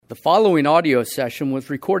The following audio session was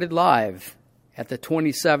recorded live at the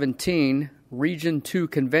 2017 Region 2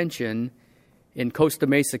 Convention in Costa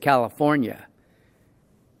Mesa, California.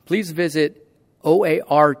 Please visit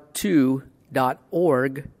oar2.org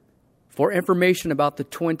for information about the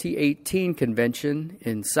 2018 convention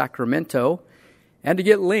in Sacramento and to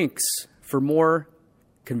get links for more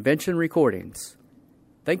convention recordings.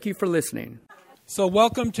 Thank you for listening. So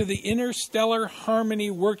welcome to the Interstellar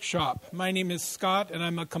Harmony Workshop. My name is Scott, and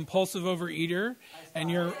I'm a compulsive overeater,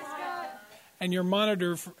 and your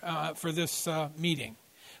monitor for this meeting.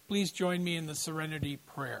 Please join me in the Serenity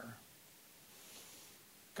Prayer.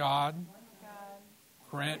 God,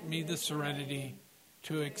 grant me the serenity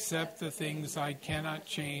to accept the things I cannot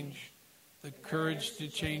change, the courage to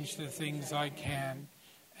change the things I can,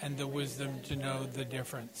 and the wisdom to know the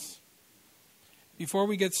difference. Before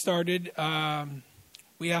we get started,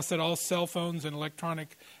 we ask that all cell phones and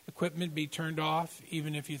electronic equipment be turned off.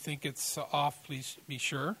 Even if you think it's off, please be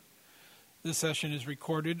sure. This session is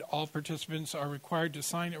recorded. All participants are required to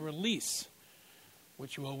sign a release,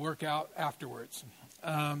 which we'll work out afterwards.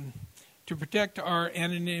 To protect our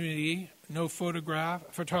anonymity, no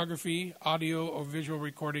photography, audio, or visual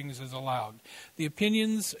recordings is allowed. The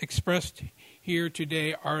opinions expressed here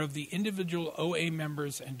today are of the individual OA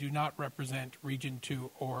members and do not represent Region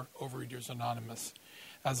 2 or Overeaters Anonymous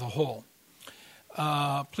as a whole.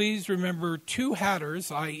 Please remember two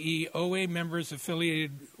hatters, i.e. OA members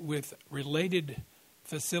affiliated with related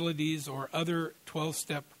facilities or other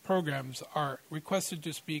 12-step programs are requested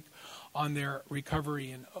to speak on their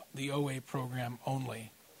recovery in the OA program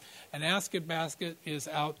only. An Ask It basket is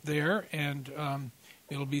out there, and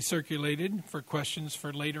it'll be circulated for questions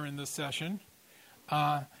for later in the session.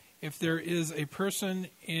 If there is a person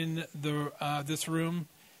in this room,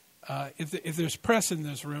 if there's press in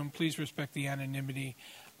this room, please respect the anonymity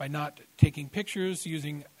by not taking pictures,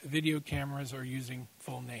 using video cameras, or using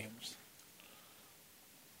full names.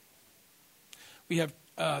 We have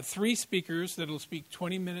three speakers that will speak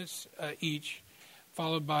 20 minutes each,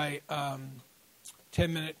 followed by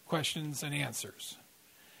 10-minute questions and answers.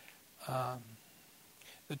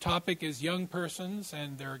 The topic is young persons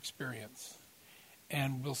and their experience.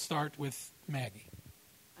 And we'll start with Maggie.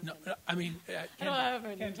 No, I mean, I don't have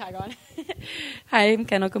a name tag on. Hi, I'm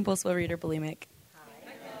Kendall, compulsive overeater, bulimic.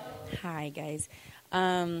 Hi, guys.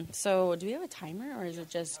 So, do we have a timer, or is it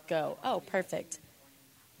just go? Oh, perfect.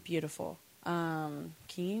 Beautiful. Can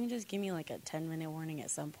you just give me like a 10-minute warning at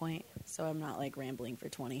some point, so I'm not like rambling for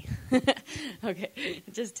 20? Okay,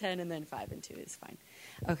 just 10 and then 5 and 2 is fine.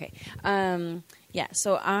 Okay. Yeah.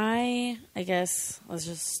 So I guess let's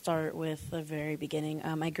just start with the very beginning.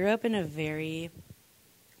 I grew up in a very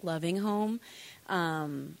loving home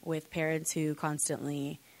with parents who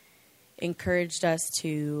constantly encouraged us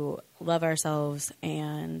to love ourselves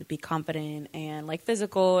and be confident and like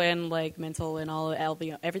physical and like mental and all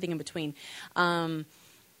everything in between. But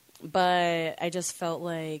I just felt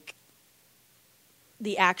like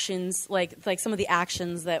the actions, like some of the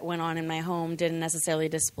actions that went on in my home didn't necessarily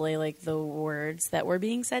display like the words that were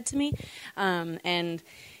being said to me. And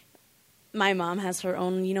my mom has her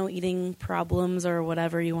own, eating problems or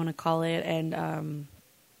whatever you want to call it. And,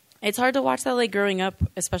 it's hard to watch that, like, growing up,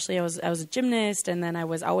 especially I was a gymnast, and then I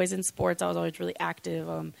was always in sports. I was always really active,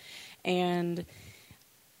 and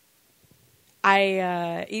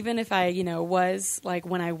I, even if I, was, like,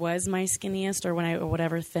 when I was my skinniest or when I,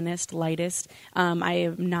 whatever, thinnest, lightest, I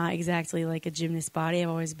am not exactly, like, a gymnast body. I've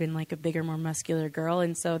always been, like, a bigger, more muscular girl,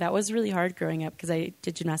 and so that was really hard growing up because I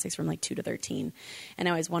did gymnastics from, like, 2 to 13, and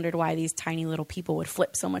I always wondered why these tiny little people would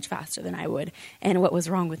flip so much faster than I would, and what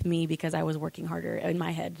was wrong with me because I was working harder in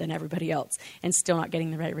my head than everybody else and still not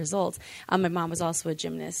getting the right results. My mom was also a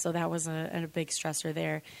gymnast, so that was a big stressor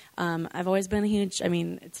there. I've always been a huge,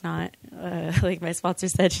 it's not, like my sponsor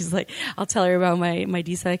said, she's like, I'll tell her about my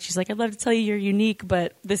DSEC. She's like, I'd love to tell you you're unique,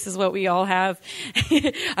 but this is what we all have.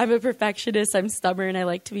 I'm a perfectionist. I'm stubborn. I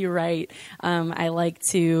like to be right. I like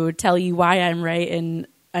to tell you why I'm right and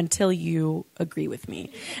until you agree with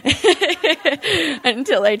me,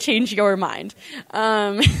 until I change your mind.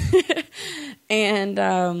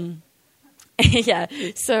 Yeah,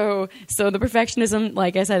 so the perfectionism,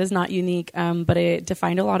 like I said, is not unique, but it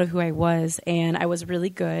defined a lot of who I was, and I was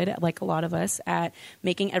really good, like a lot of us, at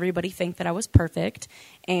making everybody think that I was perfect,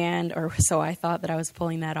 or so I thought that I was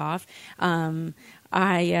pulling that off. When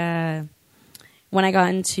I got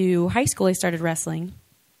into high school, I started wrestling,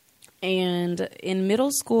 and in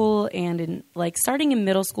middle school, and in starting in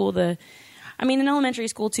middle school, I mean, in elementary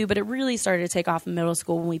school too, but it really started to take off in middle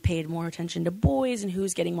school when we paid more attention to boys and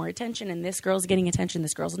who's getting more attention, and this girl's getting attention,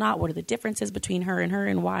 this girl's not. What are the differences between her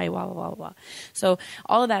and why, blah, blah, blah, blah. So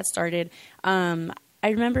all of that started. I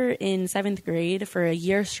remember in 7th grade, for a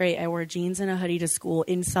year straight, I wore jeans and a hoodie to school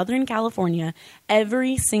in Southern California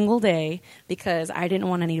every single day because I didn't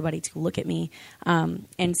want anybody to look at me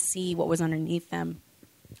and see what was underneath them.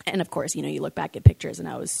 And, of course, you look back at pictures, and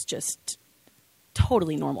I was just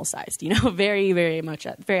totally normal sized, very, very much,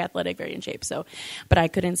 very athletic, very in shape. So, but I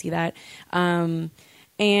couldn't see that. And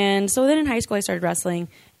so then in high school, I started wrestling.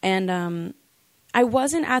 And I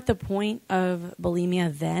wasn't at the point of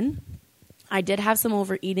bulimia then. I did have some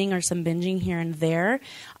overeating or some binging here and there,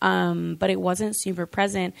 but it wasn't super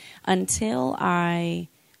present until I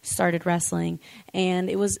started wrestling. And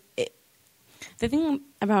the thing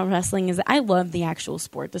about wrestling is that I love the actual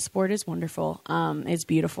sport. The sport is wonderful. It's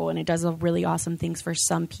beautiful, and it does really awesome things for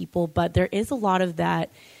some people, but there is a lot of that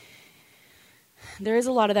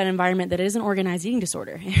environment that is an organized eating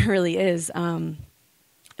disorder. It really is.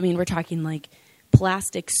 We're talking like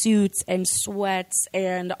plastic suits and sweats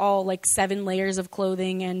and all like 7 layers of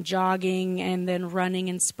clothing and jogging and then running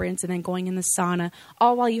and sprints and then going in the sauna,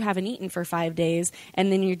 all while you haven't eaten for 5 days,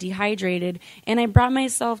 and then you're dehydrated. And I brought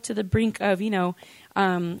myself to the brink of,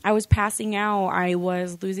 I was passing out, I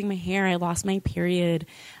was losing my hair, I lost my period,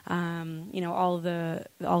 all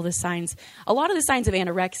the signs, a lot of the signs of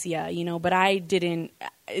anorexia, but I didn't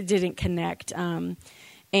connect.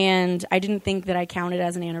 And I didn't think that I counted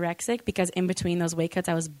as an anorexic because in between those weight cuts,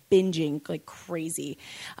 I was binging like crazy.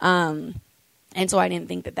 And so I didn't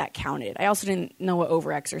think that counted. I also didn't know what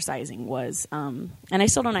over-exercising was. And I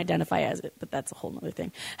still don't identify as it, but that's a whole nother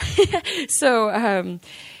thing. So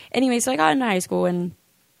anyway, so I got into high school and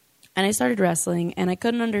I started wrestling, and I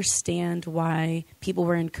couldn't understand why people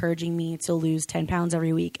were encouraging me to lose 10 pounds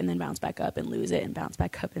every week and then bounce back up and lose it and bounce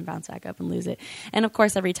back up and bounce back up and lose it. And, of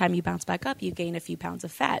course, every time you bounce back up, you gain a few pounds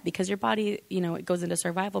of fat because your body, it goes into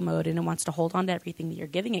survival mode and it wants to hold on to everything that you're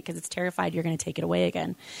giving it because it's terrified you're going to take it away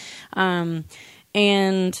again. And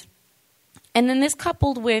then this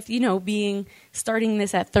coupled with, starting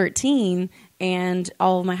this at 13 and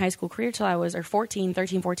all of my high school career till I was, or 14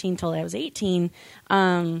 till I was 18,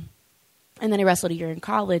 and then I wrestled a year in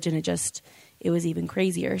college, and it was even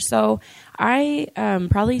crazier. So I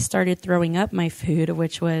probably started throwing up my food,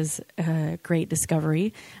 which was a great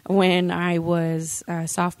discovery when I was a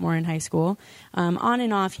sophomore in high school, on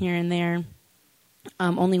and off here and there.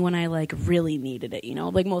 Only when I really needed it,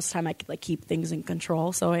 most of the time I could keep things in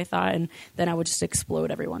control. So I thought, and then I would just explode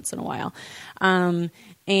every once in a while. And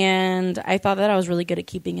I thought that I was really good at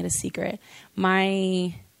keeping it a secret.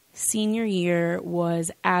 My senior year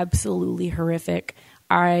was absolutely horrific.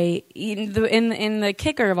 In the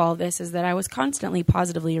kicker of all this is that I was constantly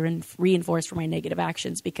positively reinforced for my negative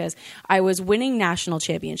actions because I was winning national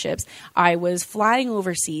championships. I was flying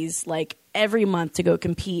overseas every month to go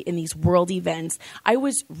compete in these world events. I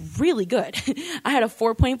was really good. I had a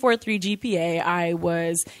 4.43 GPA. I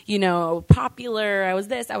was, popular. I was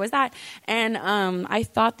this, I was that. And I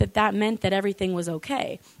thought that meant that everything was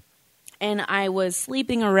okay. And I was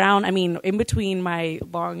sleeping around, in between my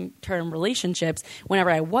long-term relationships,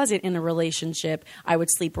 whenever I wasn't in a relationship, I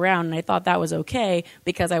would sleep around, and I thought that was okay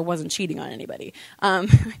because I wasn't cheating on anybody.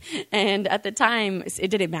 And at the time, it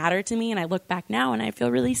didn't matter to me, and I look back now, and I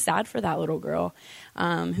feel really sad for that little girl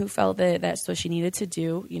who felt that that's what she needed to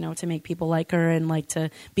do, to make people like her and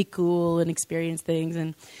to be cool and experience things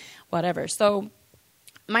and whatever. So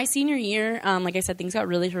my senior year, like I said, things got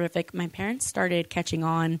really horrific. My parents started catching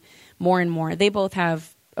on more and more. They both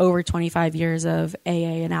have over 25 years of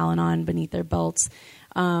AA and Al-Anon beneath their belts.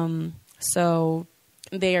 So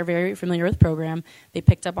they are very familiar with the program. They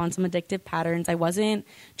picked up on some addictive patterns. I wasn't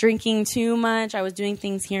drinking too much. I was doing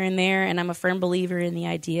things here and there, and I'm a firm believer in the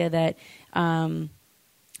idea that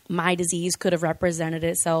my disease could have represented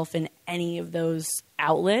itself in any of those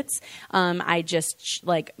outlets. I just,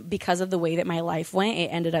 because of the way that my life went, it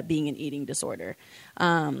ended up being an eating disorder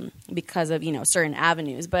because of, certain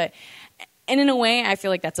avenues. And in a way, I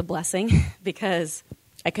feel like that's a blessing because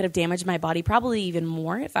I could have damaged my body probably even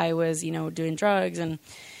more if I was, doing drugs, and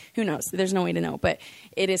who knows? There's no way to know, but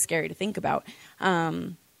it is scary to think about.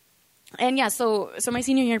 And yeah, so my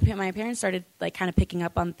senior year, my parents started kind of picking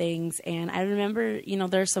up on things, and I remember,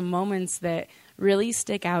 there are some moments that really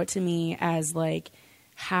stick out to me as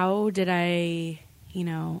how did I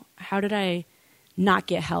not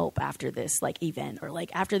get help after this event, or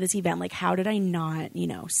after this event, how did I not,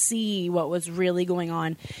 see what was really going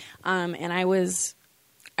on? And I would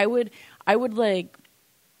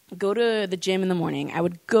go to the gym in the morning. I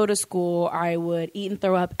would go to school. I would eat and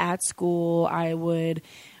throw up at school. I would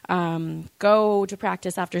go to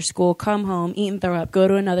practice after school, come home, eat and throw up, go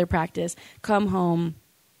to another practice, come home,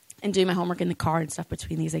 and do my homework in the car and stuff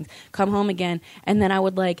between these things, come home again, and then I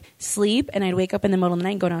would, like, sleep, and I'd wake up in the middle of the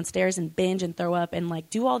night and go downstairs and binge and throw up and,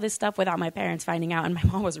 like, do all this stuff without my parents finding out, and my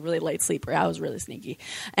mom was a really light sleeper. I was really sneaky.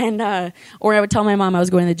 And or I would tell my mom I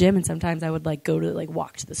was going to the gym, and sometimes I would, like, go to, like,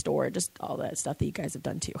 walk to the store, just all that stuff that you guys have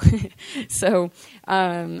done, too. So, so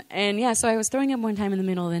I was throwing up one time in the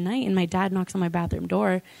middle of the night, and my dad knocks on my bathroom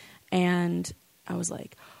door, and I was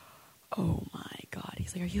like, oh my God.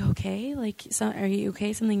 He's like, are you okay? Like, are you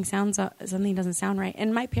okay? Something doesn't sound right.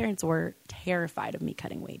 And my parents were terrified of me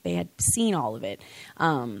cutting weight. They had seen all of it,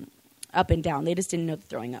 up and down. They just didn't know the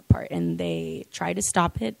throwing up part. And they tried to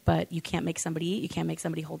stop it, but you can't make somebody eat. You can't make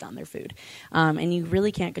somebody hold down their food. And you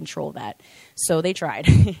really can't control that. So they tried,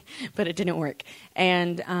 but it didn't work.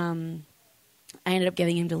 And I ended up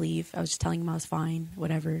getting him to leave. I was just telling him I was fine,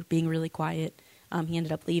 whatever, being really quiet. He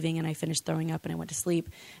ended up leaving, and I finished throwing up, and I went to sleep.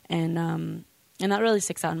 And that really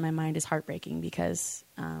sticks out in my mind is heartbreaking because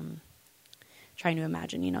trying to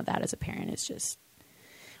imagine, that as a parent is just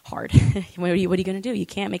hard. What are you going to do? You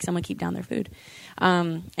can't make someone keep down their food.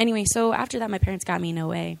 Anyway, so after that, my parents got me in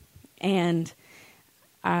OA, and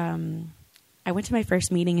I went to my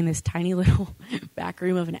first meeting in this tiny little back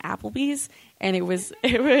room of an Applebee's, and it was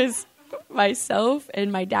myself,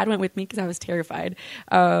 and my dad went with me because I was terrified.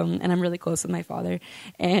 And I'm really close with my father,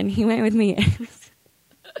 and he went with me.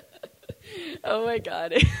 Oh my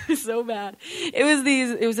God, it was so bad. It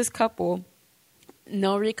was this couple,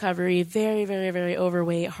 no recovery, very, very, very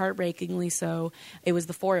overweight, heartbreakingly so. It was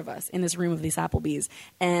the four of us in this room of these Applebee's,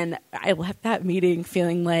 and I left that meeting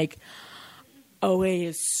feeling like, OA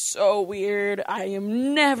is so weird. I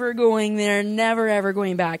am never going there, never, ever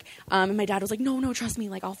going back. And my dad was like, no, trust me.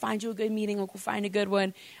 Like, I'll find you a good meeting. We'll find a good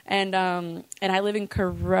one. And I live in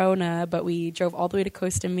Corona, but we drove all the way to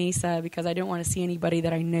Costa Mesa because I didn't want to see anybody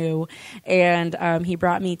that I knew. And he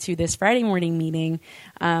brought me to this Friday morning meeting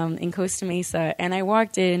in Costa Mesa. And I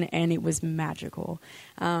walked in, and it was magical.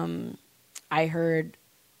 I heard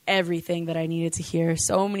everything that I needed to hear,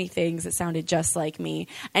 so many things that sounded just like me,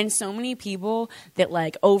 and so many people that,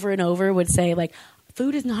 like, over and over would say, like,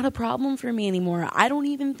 food is not a problem for me anymore. I don't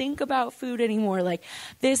even think about food anymore. Like,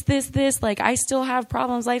 this, like, I still have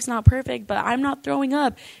problems. Life's not perfect, but I'm not throwing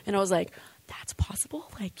up. And I was like, that's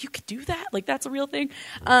possible? Like, you could do that? Like, that's a real thing?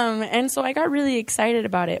 And so I got really excited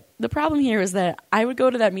about it. The problem here was that I would go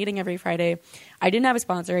to that meeting every Friday. I didn't have a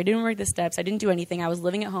sponsor. I didn't work the steps. I didn't do anything. I was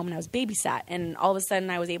living at home, and I was babysat. And all of a sudden,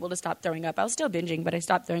 I was able to stop throwing up. I was still binging, but I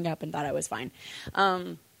stopped throwing up and thought I was fine.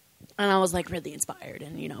 And I was, like, really inspired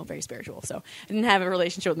and, very spiritual. So I didn't have a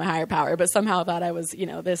relationship with my higher power, but somehow thought I was,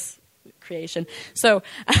 this creation. So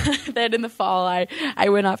then in the fall, I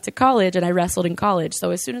went off to college, and I wrestled in college. So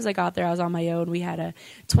as soon as I got there, I was on my own. We had a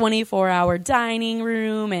 24-hour dining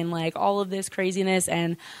room and, like, all of this craziness.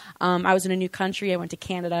 And I was in a new country. I went to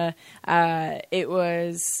Canada. It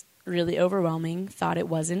was really overwhelming. Thought it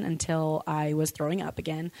wasn't until I was throwing up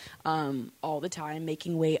again all the time,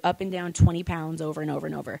 making weight up and down 20 pounds over and over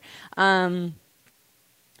and over.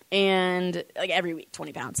 And like every week,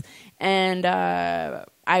 20 pounds. And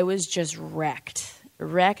I was just wrecked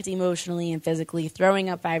emotionally and physically, throwing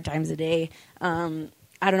up 5 times a day.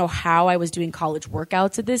 I don't know how I was doing college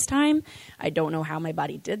workouts at this time. I don't know how my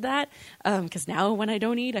body did that. Because now when I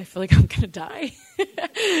don't eat, I feel like I'm going to die.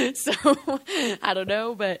 So I don't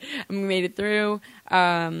know, but I made it through.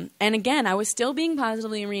 And again, I was still being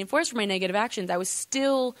positively reinforced for my negative actions. I was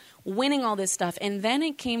still winning all this stuff. And then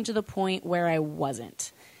it came to the point where I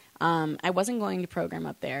wasn't. I wasn't going to program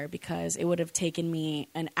up there because it would have taken me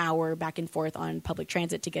an hour back and forth on public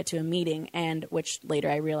transit to get to a meeting, and which later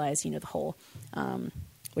I realized, the whole,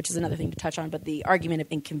 which is another thing to touch on, but the argument of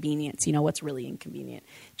inconvenience, what's really inconvenient?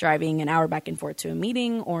 Driving an hour back and forth to a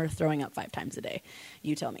meeting or throwing up 5 times a day?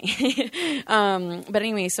 You tell me. But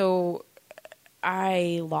anyway, so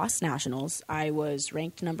I lost nationals. I was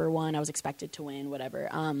ranked number 1. I was expected to win, whatever.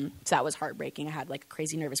 So that was heartbreaking. I had like a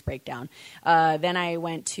crazy nervous breakdown. Then I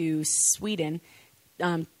went to Sweden,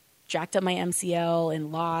 jacked up my MCL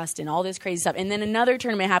and lost and all this crazy stuff. And then another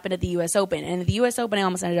tournament happened at the U.S. Open. And at the U.S. Open, I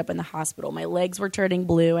almost ended up in the hospital. My legs were turning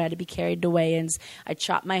blue. I had to be carried to weigh-ins. I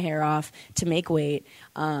chopped my hair off to make weight.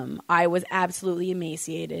 I was absolutely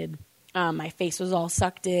emaciated. My face was all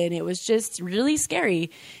sucked in. It was just really scary.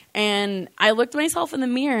 And I looked at myself in the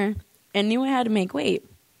mirror and knew I had to make weight.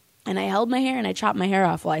 And I held my hair and I chopped my hair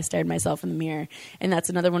off while I stared at myself in the mirror. And that's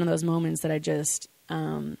another one of those moments that I just,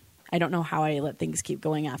 I don't know how I let things keep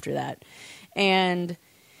going after that. And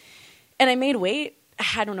I made weight.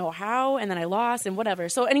 I don't know how, and then I lost and whatever.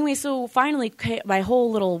 So anyway, so finally my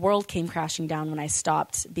whole little world came crashing down when I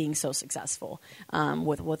stopped being so successful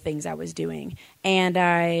with things I was doing. And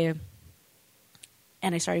I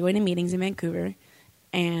started going to meetings in Vancouver,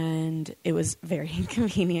 and it was very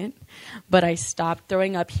inconvenient, but I stopped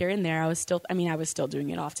throwing up here and there. I was still doing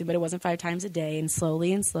it often, but it wasn't 5 times a day, and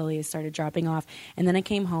slowly it started dropping off. And then I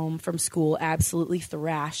came home from school absolutely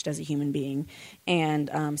thrashed as a human being, and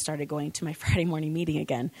started going to my Friday morning meeting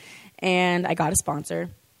again. And I got a sponsor.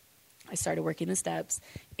 I started working the steps.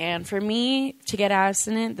 And for me to get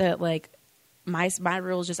abstinent, my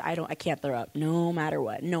rule is just I can't throw up no matter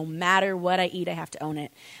what. No matter what I eat, I have to own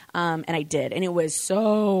it. And I did. And it was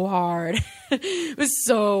so hard. It was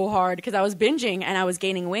so hard because I was binging and I was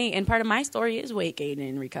gaining weight. And part of my story is weight gain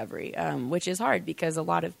in recovery, which is hard because a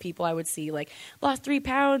lot of people I would see lost 3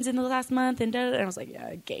 pounds in the last month. And I was like, yeah,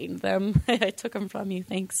 I gained them. I took them from you.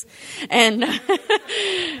 Thanks. And, and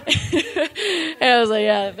I was like,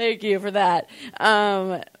 yeah, thank you for that.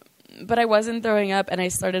 But I wasn't throwing up, and I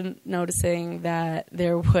started noticing that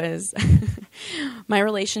there was my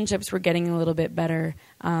relationships were getting a little bit better.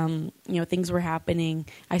 Things were happening.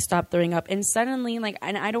 I stopped throwing up, and suddenly,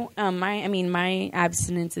 my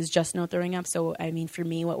abstinence is just no throwing up. So, for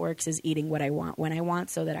me, what works is eating what I want when I want,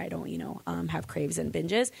 so that I don't, have craves and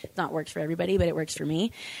binges. It's not works for everybody, but it works for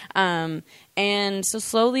me. And so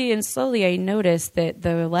slowly, I noticed that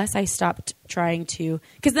the less I stopped trying to,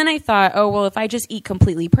 because then I thought, oh, well, if I just eat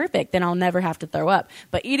completely perfect, then I'll never have to throw up.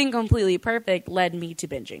 But eating completely perfect led me to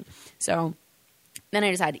binging. So then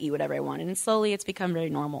I just had to eat whatever I wanted. And slowly it's become very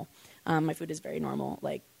normal. My food is very normal.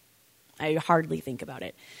 I hardly think about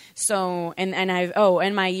it. So,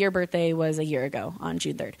 and my year birthday was a year ago on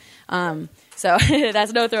June 3rd. So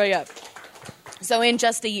that's no throwing up. So in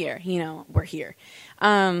just a year, we're here.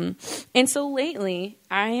 And so lately,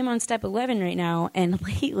 I am on step 11 right now, and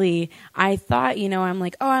lately, I thought, I'm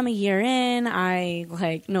like, oh, I'm a year in, I,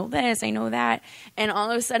 know this, I know that, and all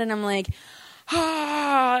of a sudden, I'm like,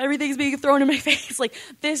 everything's being thrown in my face,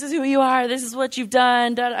 this is who you are, this is what you've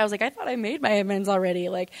done, I was like, I thought I made my amends already,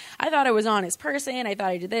 I thought I was an honest person, I thought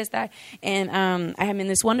I did this, that, and I am in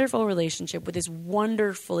this wonderful relationship with this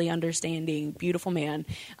wonderfully understanding, beautiful man,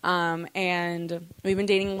 and we've been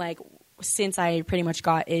dating, since I pretty much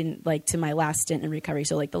got in, to my last stint in recovery,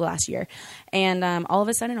 so, the last year. And all of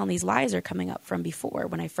a sudden, all these lies are coming up from before,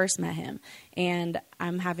 when I first met him. And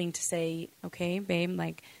I'm having to say, okay, babe,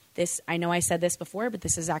 this, I know I said this before, but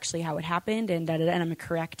this is actually how it happened, and and I'm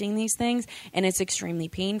correcting these things, and it's extremely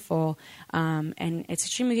painful. And it's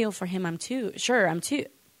extremely painful for him, I'm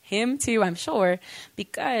sure,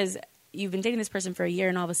 because you've been dating this person for a year,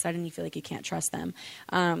 and all of a sudden, you feel like you can't trust them.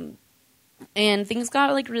 And things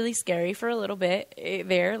got really scary for a little bit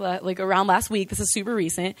there, around last week. This is super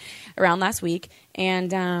recent, around last week,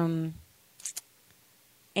 and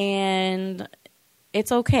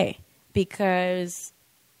it's okay because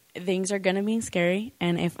things are gonna be scary,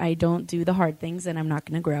 and if I don't do the hard things, then I'm not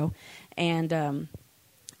gonna grow, and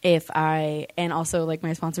also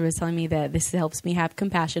my sponsor was telling me that this helps me have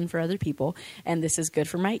compassion for other people, and this is good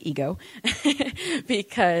for my ego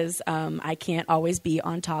because I can't always be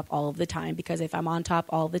on top all of the time, because if I'm on top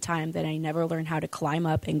all the time, then I never learn how to climb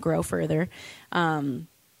up and grow further. And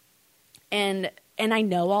I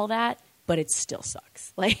know all that, but it still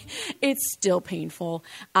sucks. It's still painful.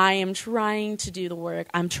 I am trying to do the work.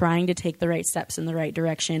 I'm trying to take the right steps in the right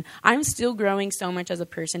direction. I'm still growing so much as a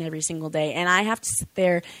person every single day, and I have to sit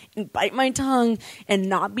there and bite my tongue and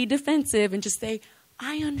not be defensive and just say,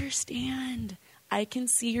 I understand. I can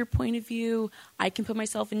see your point of view. I can put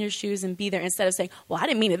myself in your shoes and be there, instead of saying, well, I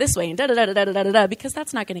didn't mean it this way, and da-da-da-da-da-da-da, because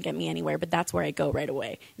that's not going to get me anywhere, but that's where I go right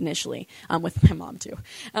away initially, with my mom too.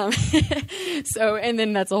 So, and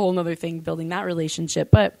then that's a whole other thing, building that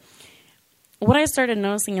relationship. But what I started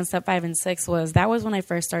noticing in step 5 and 6 was that was when I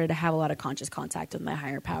first started to have a lot of conscious contact with my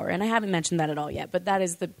higher power. And I haven't mentioned that at all yet, but that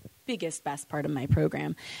is the biggest, best part of my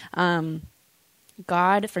program.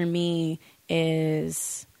 God for me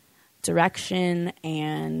is direction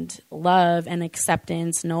and love and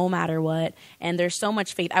acceptance no matter what, and there's so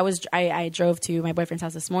much faith. I drove to my boyfriend's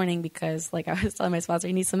house this morning because I was telling my sponsor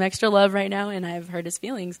he needs some extra love right now, and I've hurt his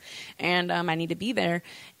feelings, and I need to be there,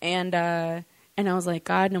 and I was like,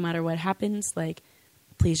 God, no matter what happens,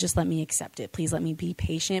 please just let me accept it. Please let me be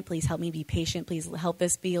patient. Please help me be patient. Please help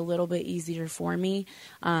this be a little bit easier for me.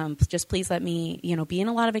 Just please let me, be in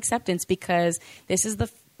a lot of acceptance, because this is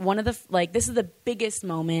this is the biggest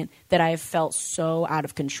moment that I've felt so out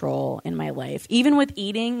of control in my life. Even with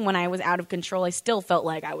eating, when I was out of control, I still felt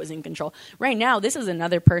like I was in control. Right now, this is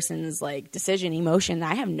another person's like decision, emotion.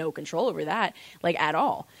 I have no control over that, like at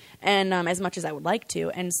all. And as much as I would like to.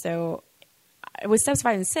 And so with steps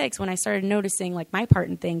 5 and 6, when I started noticing like my part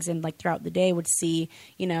in things and like throughout the day would see,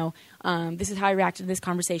 this is how I reacted to this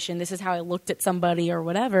conversation. This is how I looked at somebody or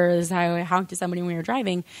whatever. This is how I honked at somebody when we were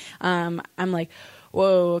driving. I'm like,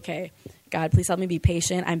 whoa, okay. God, please help me be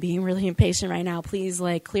patient. I'm being really impatient right now. Please,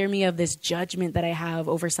 like, clear me of this judgment that I have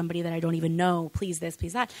over somebody that I don't even know. Please this,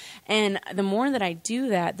 please that. And the more that I do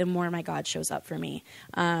that, the more my God shows up for me.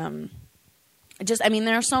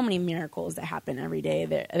 There are so many miracles that happen every day.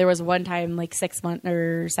 There was one time, like 6 months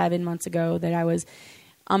or 7 months ago, that I was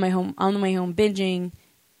on my way home binging.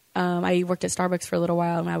 I worked at Starbucks for a little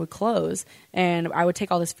while, and I would close, and I would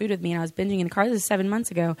take all this food with me, and I was binging in the car. This was 7 months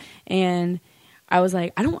ago, and I was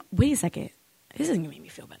like, wait a second. This isn't going to make me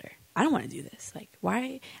feel better. I don't want to do this. Like,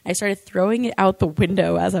 why? I started throwing it out the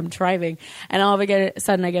window as I'm driving, and all of a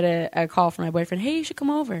sudden I get a call from my boyfriend. Hey, you should come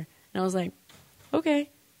over. And I was like, okay.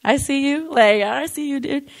 I see you. Like, I see you,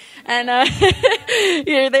 dude. And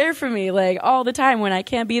you're there for me, like, all the time when I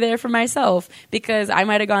can't be there for myself because I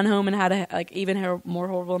might have gone home and had a more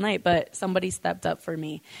horrible night, but somebody stepped up for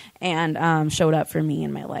me and showed up for me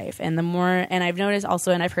in my life. And and I've noticed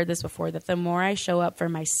also, and I've heard this before, that the more I show up for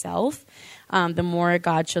myself, the more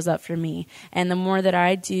God shows up for me. And the more that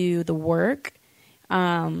I do the work,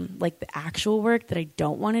 like the actual work that I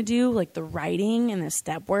don't want to do, like the writing and the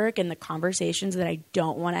step work and the conversations that I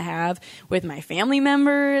don't want to have with my family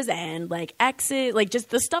members and like exit, like just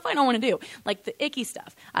the stuff I don't want to do, like the icky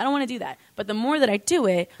stuff. I don't want to do that. But the more that I do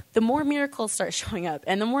it, the more miracles start showing up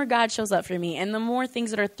and the more God shows up for me and the more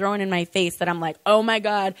things that are thrown in my face that I'm like, oh my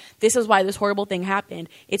God, this is why this horrible thing happened.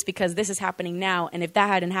 It's because this is happening now. And if that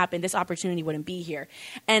hadn't happened, this opportunity wouldn't be here.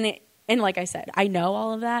 And like I said, I know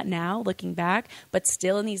all of that now, looking back, but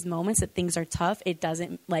still in these moments that things are tough, it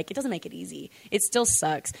doesn't make it easy. It still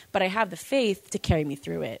sucks, but I have the faith to carry me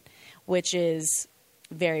through it, which is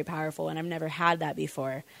very powerful, and I've never had that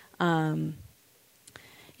before. So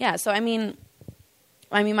I mean,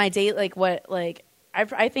 my day,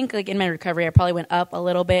 I think like in my recovery, I probably went up a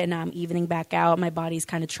little bit, and now I'm evening back out. My body's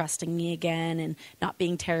kind of trusting me again and not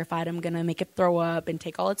being terrified I'm going to make it throw up and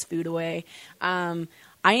take all its food away.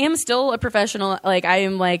 I am still a professional. Like I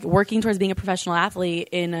am like working towards being a professional athlete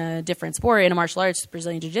in a different sport, in a martial arts,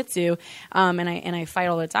 Brazilian Jiu-Jitsu, and I fight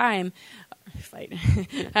all the time.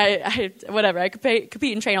 I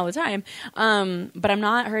compete and train all the time, but I'm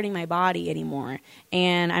not hurting my body anymore,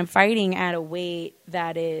 and I'm fighting at a weight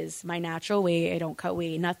that is my natural weight. I don't cut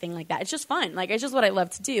weight, nothing like that. It's just fun. Like it's just what I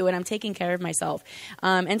love to do, and I'm taking care of myself.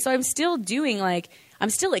 And so I'm still doing I'm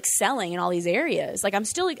still excelling in all these areas. Like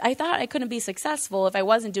I thought I couldn't be successful if I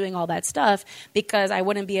wasn't doing all that stuff because I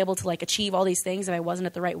wouldn't be able to like achieve all these things if I wasn't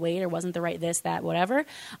at the right weight or wasn't the right this, that, whatever.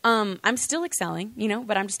 I'm still excelling,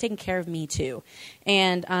 but I'm just taking care of me too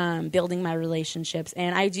and building my relationships.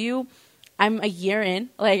 And I'm a year in,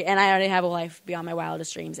 and I already have a life beyond my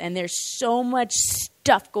wildest dreams. And there's so much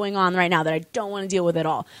stuff going on right now that I don't want to deal with at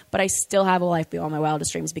all. But I still have a life beyond my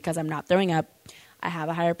wildest dreams because I'm not throwing up. I have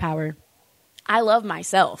a higher power. I love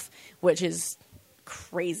myself, which is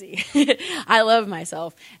crazy. I love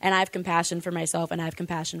myself, and I have compassion for myself, and I have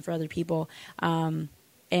compassion for other people. And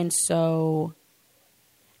so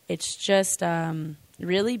it's just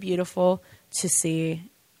really beautiful to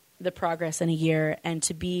see the progress in a year and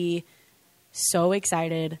to be so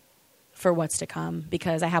excited for what's to come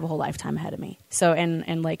because I have a whole lifetime ahead of me. So,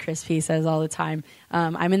 and like Chris P says all the time,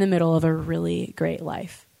 I'm in the middle of a really great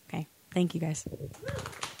life. Okay. Thank you guys.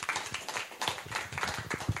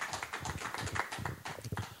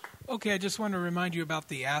 Okay, I just want to remind you about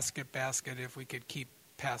the Ask It basket, if we could keep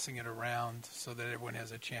passing it around so that everyone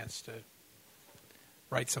has a chance to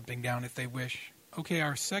write something down if they wish. Okay,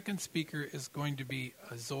 our second speaker is going to be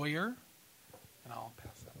a Zoyer, and I'll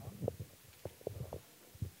pass that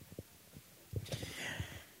on.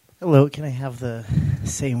 Hello, can I have the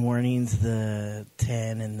same warnings, the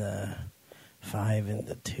 10 and the 5 and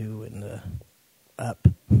the 2 and the up?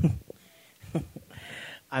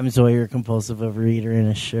 I'm Zoyer, compulsive overeater and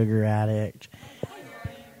a sugar addict.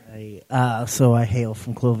 So I hail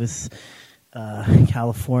from Clovis,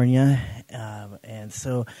 California. And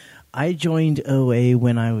so I joined OA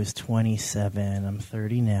when I was 27. I'm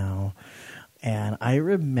 30 now. And I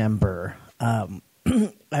remember, I'm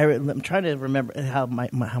trying to remember how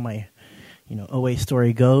my OA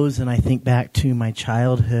story goes. And I think back to my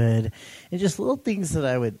childhood and just little things that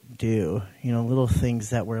I would do, little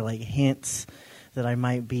things that were like hints that I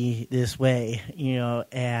might be this way,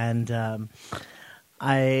 and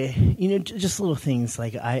just little things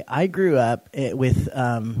like I grew up with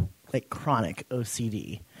like chronic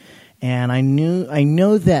OCD. And I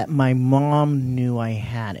know that my mom knew I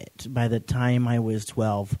had it by the time I was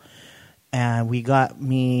 12. And we got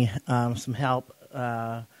me some help,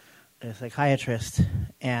 a psychiatrist,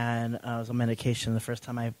 and I was on medication the first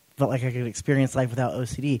time I felt like I could experience life without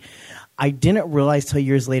OCD. I didn't realize till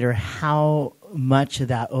years later how much of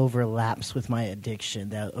that overlaps with my addiction,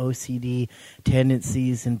 that OCD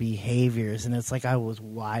tendencies and behaviors. And it's like I was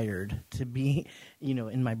wired to be,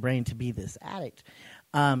 in my brain to be this addict.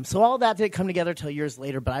 So all that didn't come together till years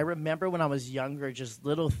later, but I remember when I was younger, just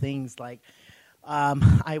little things like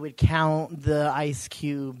I would count the ice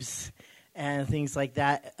cubes and things like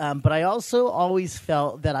that. But I also always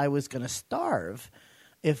felt that I was going to starve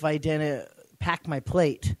if I didn't pack my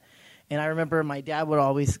plate. And I remember my dad would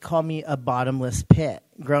always call me a bottomless pit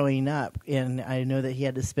growing up. And I know that he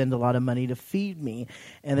had to spend a lot of money to feed me.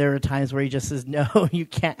 And there were times where he just says, no, you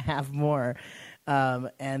can't have more.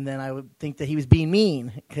 And then I would think that he was being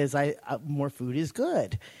mean because more food is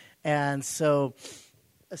good. And so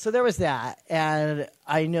there was that. And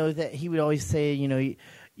I know that he would always say,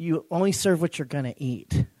 you only serve what you're going to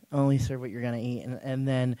eat. Only serve what you're going to eat. And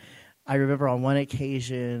then I remember on one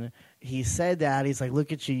occasion he said that. He's like,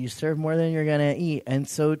 look at you. You serve more than you're going to eat. And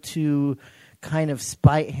so to kind of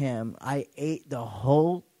spite him, I ate the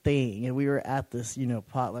whole thing, and we were at this,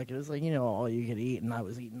 potluck. It was like, all you could eat, and I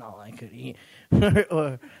was eating all I could eat,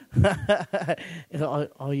 or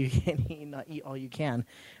all you can eat, not eat all you can.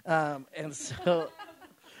 And so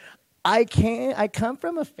I come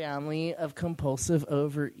from a family of compulsive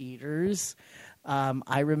overeaters.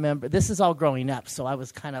 I remember this is all growing up, so I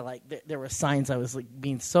was kind of like there were signs I was like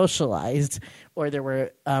being socialized, or there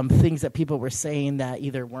were things that people were saying that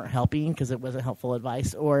either weren't helping because it wasn't helpful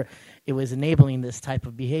advice, or it was enabling this type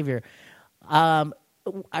of behavior. I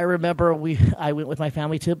remember I went with my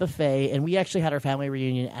family to a buffet, and we actually had our family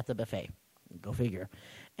reunion at the buffet. Go figure.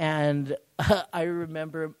 And I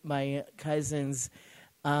remember my cousins,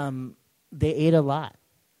 they ate a lot,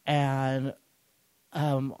 and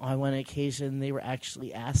on one occasion, they were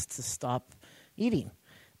actually asked to stop eating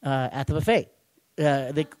at the buffet.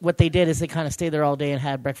 What they did is they kind of stayed there all day and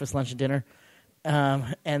had breakfast, lunch, and dinner.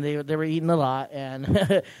 And they were eating a lot,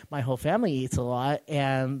 and my whole family eats a lot.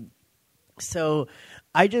 And so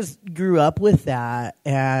I just grew up with that,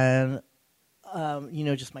 and,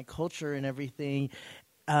 just my culture and everything.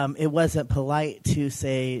 It wasn't polite to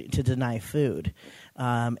deny food.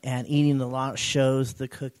 And eating a lot shows the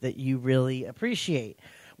cook that you really appreciate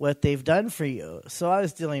what they've done for you. So I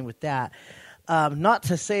was dealing with that. Not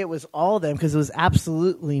to say it was all of them, because it was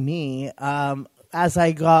absolutely me. As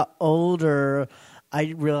I got older,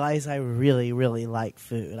 I realized I really, really like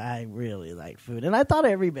food. I really like food. And I thought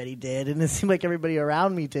everybody did, and it seemed like everybody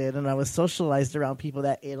around me did. And I was socialized around people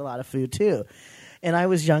that ate a lot of food too. And I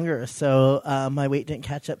was younger, so my weight didn't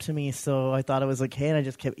catch up to me, so I thought it was okay, and I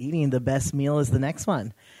just kept eating. The best meal is the next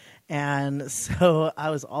one. And so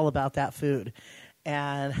I was all about that food.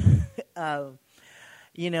 And, how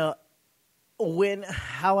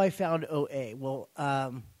I found OA. Well,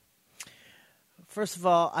 first of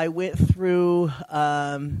all, I went through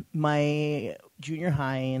my junior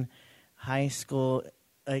high and high school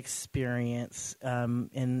experience,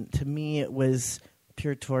 and to me it was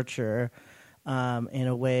pure torture. In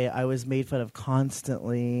a way, I was made fun of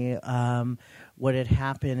constantly. What had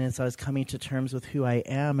happened is I was coming to terms with who I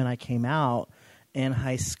am, and I came out in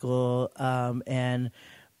high school. And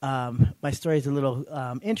my story is a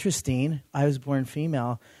little interesting. I was born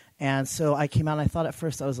female, and so I came out, and I thought at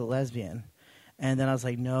first I was a lesbian. And then I was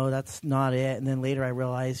like, no, that's not it. And then later I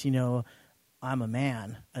realized, I'm a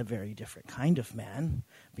man, a very different kind of man,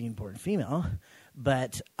 being born female.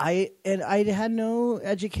 But I had no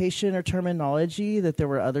education or terminology that there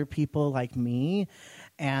were other people like me.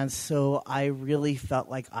 And so I really felt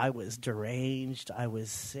like I was deranged. I was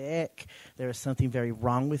sick. There was something very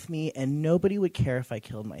wrong with me. And nobody would care if I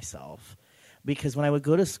killed myself. Because when I would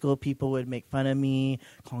go to school, people would make fun of me,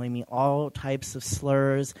 calling me all types of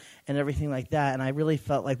slurs and everything like that. And I really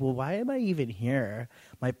felt like, well, why am I even here?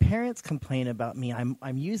 My parents complain about me. I'm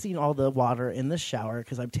using all the water in the shower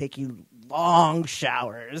because I'm taking long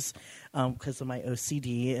showers because of my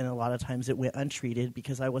OCD. And a lot of times it went untreated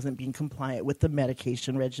because I wasn't being compliant with the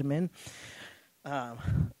medication regimen.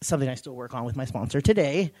 Something I still work on with my sponsor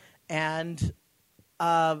today. And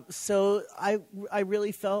so I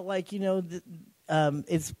really felt like,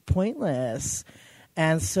 it's pointless.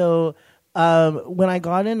 And so when I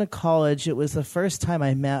got into college, it was the first time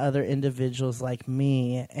I met other individuals like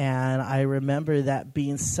me, and I remember that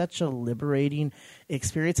being such a liberating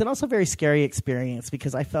experience and also a very scary experience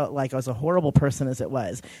because I felt like I was a horrible person as it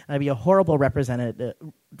was, and I'd be a horrible representative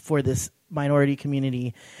for this minority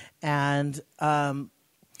community. And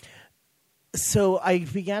so I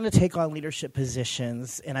began to take on leadership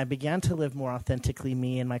positions, and I began to live more authentically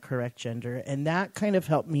me and my correct gender, and that kind of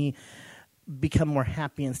helped me become more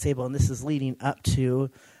happy and stable. And this is leading up to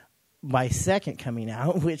my second coming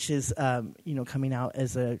out, which is coming out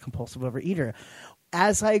as a compulsive overeater.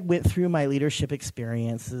 As I went through my leadership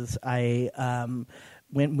experiences, I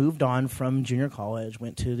moved on from junior college,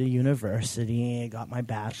 went to the university, got my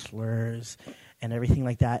bachelor's and everything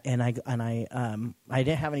like that. And I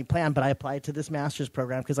didn't have any plan, but I applied to this master's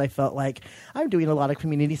program because I felt like I'm doing a lot of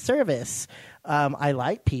community service. I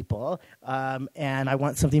like people, and I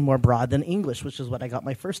want something more broad than English, which is what I got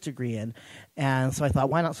my first degree in. And so I thought,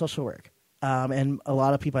 why not social work? And a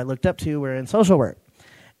lot of people I looked up to were in social work.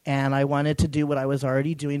 And I wanted to do what I was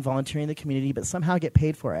already doing, volunteering in the community, but somehow get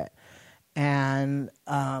paid for it. And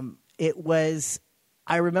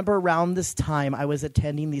I remember around this time I was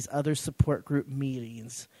attending these other support group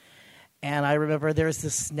meetings. And I remember there's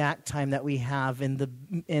this snack time that we have in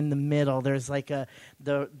the middle. There's like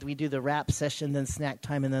we do the rap session, then snack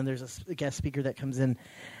time, and then there's a guest speaker that comes in.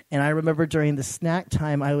 And I remember during the snack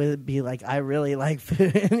time, I would be like, I really like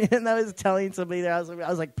food. And I was telling somebody there, I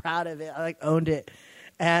was like proud of it. I like owned it.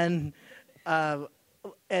 And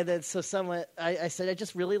then so I said, I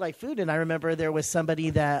just really like food. And I remember there was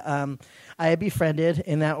somebody that I had befriended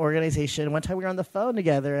in that organization. One time we were on the phone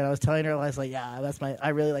together, and I was telling her, I was like, yeah, I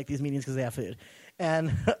really like these meetings because they have food.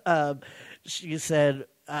 And she said,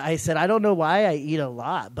 I said, I don't know why I eat a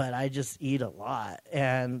lot, but I just eat a lot.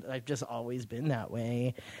 And I've just always been that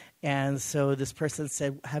way. And so this person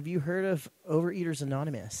said, have you heard of Overeaters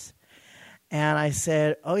Anonymous? And I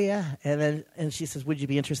said, oh, yeah. And she says, would you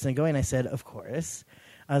be interested in going? I said, of course.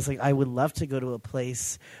 I was like, I would love to go to a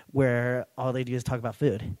place where all they do is talk about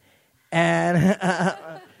food. And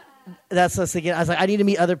that's what I was thinking. I was like, I need to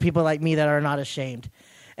meet other people like me that are not ashamed.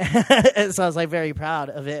 And so I was like very proud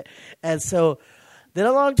of it. And so then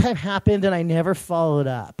a long time happened, and I never followed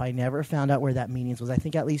up. I never found out where that meeting was. I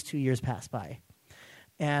think at least 2 years passed by.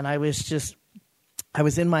 And I was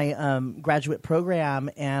in my graduate program,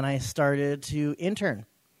 and I started to intern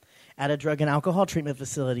at a drug and alcohol treatment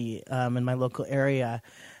facility in my local area.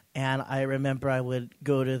 And I remember I would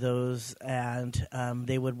go to those, and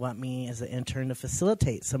they would want me as an intern to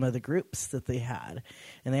facilitate some of the groups that they had.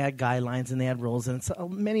 And they had guidelines, and they had rules. And so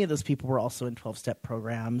many of those people were also in 12-step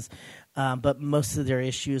programs. But most of their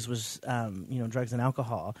issues was, drugs and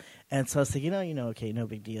alcohol. And so I was thinking, okay, no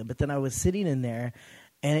big deal. But then I was sitting in there,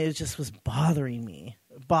 and it just was bothering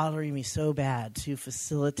me so bad to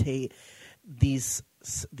facilitate these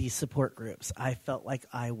support groups. I felt like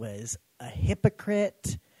I was a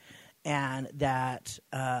hypocrite, and that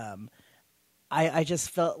I just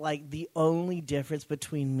felt like the only difference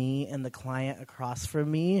between me and the client across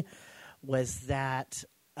from me was that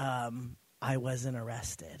I wasn't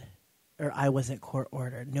arrested or I wasn't court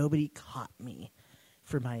ordered. Nobody caught me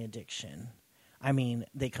for my addiction. I mean,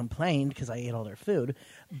 they complained because I ate all their food,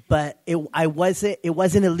 but it wasn't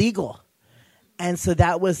illegal. And so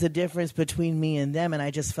that was the difference between me and them, and I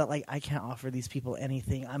just felt like I can't offer these people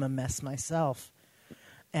anything. I'm a mess myself.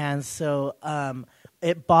 And so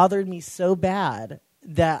it bothered me so bad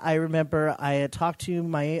that I remember I had talked to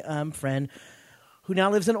my friend who now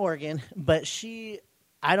lives in Oregon, but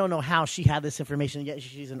I don't know how she had this information, yet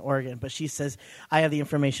she's in Oregon, but she says, I have the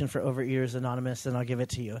information for Overeaters Anonymous, and I'll give it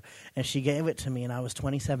to you. And she gave it to me, and I was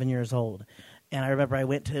 27 years old. And I remember I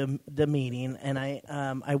went to the meeting, and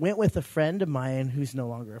I went with a friend of mine who's no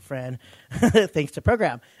longer a friend, thanks to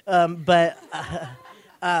program. But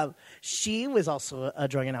she was also a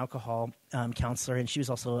drug and alcohol counselor, and she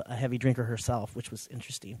was also a heavy drinker herself, which was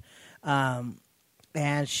interesting.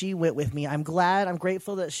 And she went with me. I'm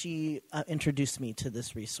grateful that she introduced me to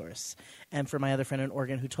this resource, and for my other friend in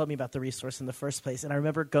Oregon who told me about the resource in the first place. And I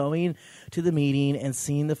remember going to the meeting and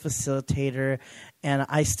seeing the facilitator, and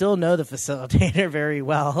I still know the facilitator very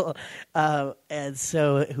well. And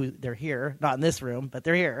so they're here, not in this room, but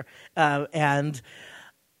they're here. And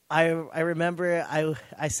I remember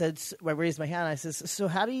I said, I raised my hand. I said, so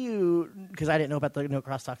how do you, because I didn't know about the no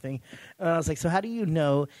crosstalk thing. I was like, so how do you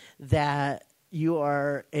know that you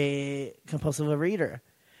are a compulsive overeater?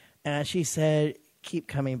 And she said, keep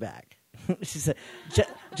coming back. She said,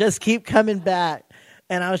 just keep coming back.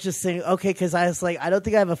 And I was just saying, okay, because I was like, I don't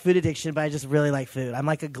think I have a food addiction, but I just really like food. I'm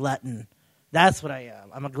like a glutton. That's what I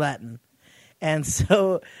am. I'm a glutton. And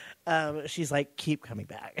so she's like, keep coming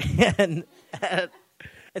back. and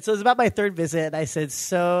so it was about my third visit, and I said,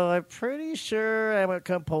 so I'm pretty sure I'm a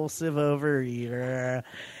compulsive overeater.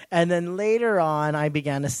 And then later on, I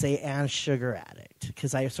began to say, and sugar addict,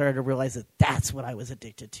 because I started to realize that that's what I was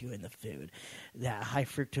addicted to in the food. That high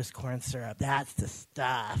fructose corn syrup, that's the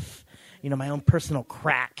stuff. My own personal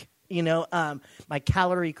crack. My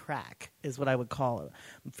calorie crack is what I would call it,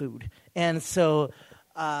 food. And so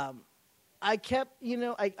I kept,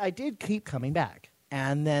 I did keep coming back.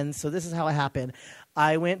 And then, so this is how it happened.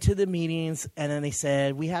 I went to the meetings, and then they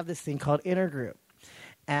said, we have this thing called Intergroup.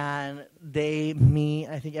 And they meet,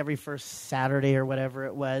 I think, every first Saturday or whatever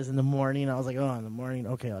it was in the morning. I was like, oh, in the morning?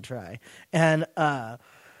 Okay, I'll try. And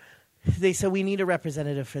they said, we need a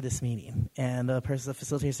representative for this meeting. And the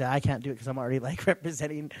facilitator said, I can't do it because I'm already,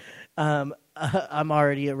 representing, I'm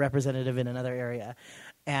already a representative in another area.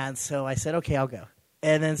 And so I said, okay, I'll go.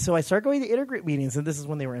 And then so I started going to intergroup meetings, and this is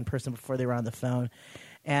when they were in person before they were on the phone.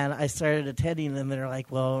 And I started attending them, and they're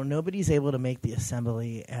like, well, nobody's able to make the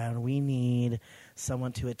assembly, and we need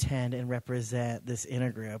someone to attend and represent this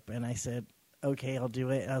intergroup. And I said, okay, I'll do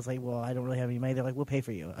it. And I was like, well, I don't really have any money. They're like, we'll pay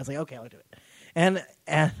for you. I was like, okay, I'll do it. And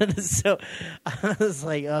so I was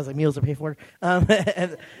like, meals are paid for.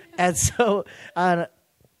 So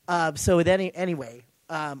then anyway,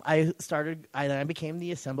 I became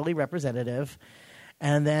the assembly representative.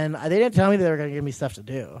 And then they didn't tell me they were going to give me stuff to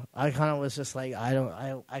do. I kind of was just like, I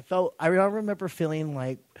remember feeling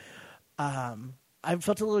like, I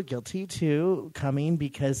felt a little guilty too coming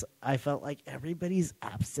because I felt like everybody's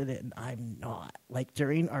abstinent and I'm not. Like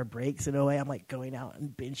during our breaks in OA, I'm like going out and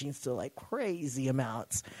binging still like crazy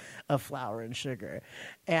amounts of flour and sugar.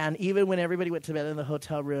 And even when everybody went to bed in the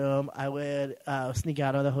hotel room, I would sneak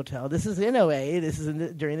out of the hotel. This is in OA.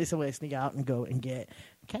 During this OA, I sneak out and go and get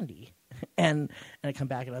candy. And I come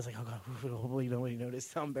back and I was like, oh God, hopefully nobody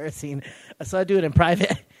noticed. How embarrassing. So I do it in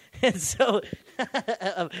private. So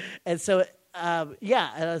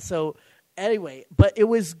anyway, but it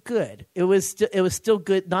was good. It was still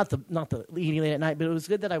good. Not the eating late at night, but it was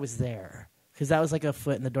good that I was there because that was like a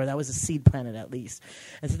foot in the door. That was a seed planted at least.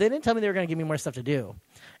 And so they didn't tell me they were going to give me more stuff to do.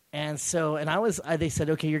 And so, they said,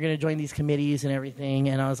 okay, you're going to join these committees and everything.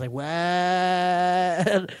 And I was like, what?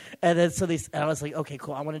 And then I was like, okay,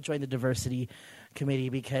 cool. I want to join the diversity committee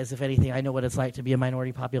because if anything, I know what it's like to be a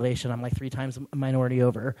minority population. I'm like 3 times a minority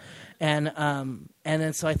over. And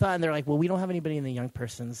then so I thought, and they're like, well, we don't have anybody in the young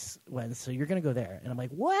persons one, so you're going to go there. And I'm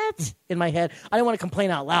like, what? In my head, I didn't want to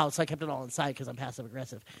complain out loud, so I kept it all inside because I'm passive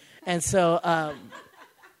aggressive. And so,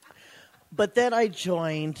 but then I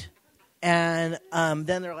joined. And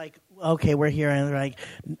then they're like, okay, we're here. And they're like,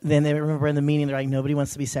 then they remember in the meeting, they're like, nobody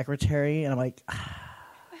wants to be secretary. And I'm like,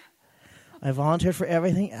 I volunteered for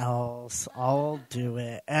everything else. I'll do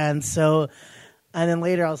it. And then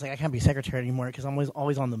later I was like, I can't be secretary anymore because I'm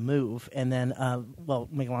always on the move. And then,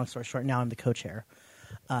 make a long story short, now I'm the co-chair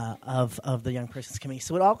of the Young Persons Committee.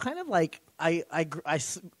 So it all kind of like, I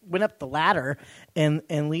went up the ladder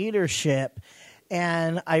in leadership.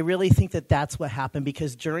 And I really think that that's what happened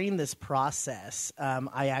because during this process,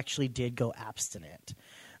 I actually did go abstinent.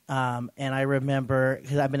 And I remember,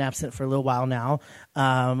 because I've been abstinent for a little while now,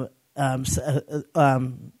 in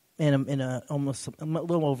almost a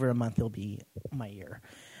little over a month, it'll be my year.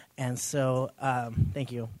 And so,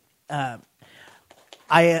 thank you. I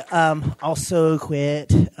also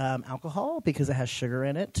quit alcohol because it has sugar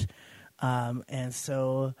in it. And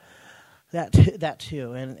so that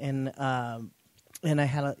too. And I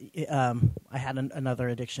had another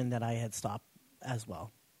addiction that I had stopped as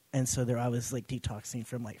well, and so I was like detoxing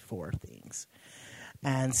from like 4 things,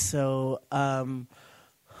 and so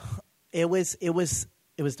it was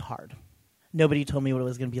hard. Nobody told me what it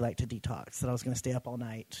was going to be like to detox, that I was going to stay up all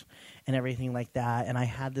night and everything like that, and I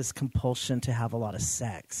had this compulsion to have a lot of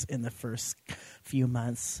sex in the first few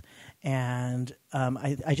months, and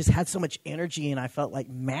I just had so much energy, and I felt like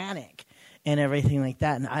manic. And everything like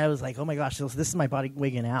that. And I was like, oh, my gosh, this is my body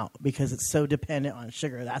wigging out because it's so dependent on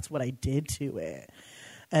sugar. That's what I did to it.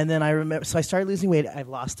 And then I remember, so I started losing weight. I've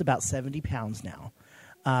lost about 70 pounds now.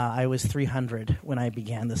 I was 300 when I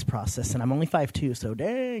began this process, and I'm only 5'2", so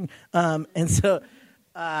dang. But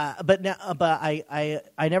I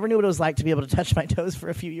never knew what it was like to be able to touch my toes for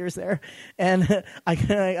a few years there. And I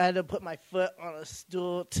had to put my foot on a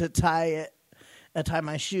stool to tie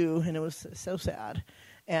my shoe, and it was so sad.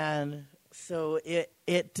 And so it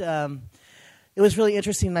was really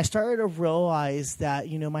interesting, and I started to realize that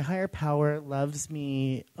my higher power loves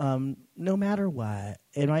me no matter what.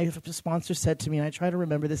 And my sponsor said to me, and I try to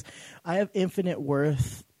remember this: I have infinite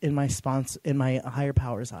worth in my higher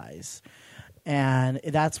power's eyes, And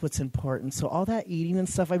that's what's important. So all that eating and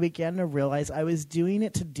stuff, I began to realize I was doing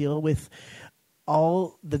it to deal with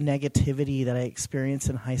all the negativity that I experienced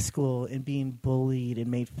in high school and being bullied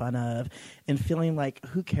and made fun of and feeling like,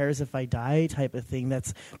 who cares if I die type of thing.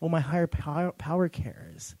 That's, well, my higher power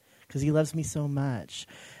cares because he loves me so much.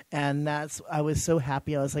 And I was so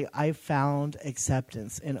happy. I was like, I found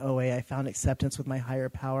acceptance in OA. I found acceptance with my higher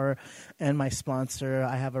power and my sponsor.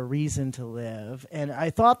 I have a reason to live. And I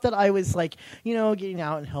thought that I was like, getting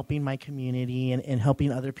out and helping my community and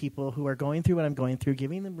helping other people who are going through what I'm going through,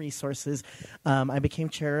 giving them resources. I became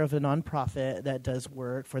chair of a nonprofit that does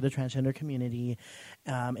work for the transgender community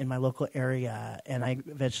in my local area. And I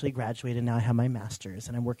eventually graduated. Now I have my master's,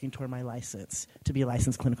 and I'm working toward my license to be a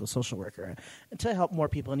licensed clinical social worker and to help more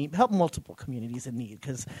people in need, help multiple communities in need,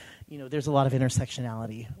 because there's a lot of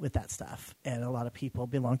intersectionality with that stuff, and a lot of people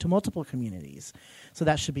belong to multiple communities, so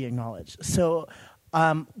that should be acknowledged. So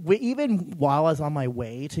even while I was on my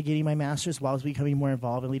way to getting my master's, while I was becoming more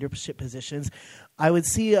involved in leadership positions, I would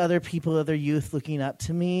see other people, other youth looking up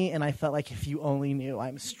to me, and I felt like, if you only knew,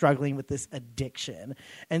 I'm struggling with this addiction.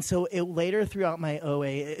 And so later throughout my OA,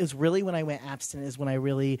 it was really when I went abstinent is when I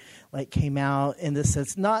really came out in this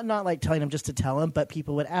sense, not like telling them just to tell them, but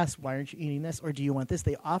people would ask, why aren't you eating this, or do you want this?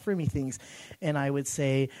 They offer me things, and I would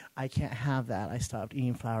say, I can't have that. I stopped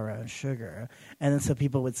eating flour and sugar. And then some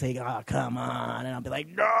people would say, oh, come on, and I'll be like,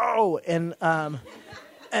 no. And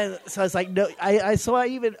so I was like, no.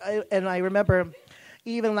 I remember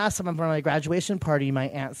even last time for my graduation party, my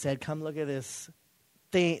aunt said, come look at this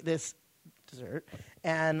dessert.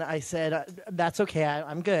 And I said, that's okay.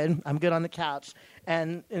 I'm good. I'm good on the couch.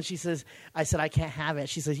 And she says, I said, I can't have it.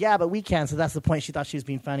 She says, yeah, but we can. So that's the point. She thought she was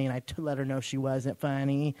being funny, and I let her know she wasn't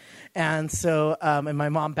funny. And so, and my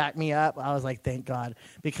mom backed me up. I was like, thank God.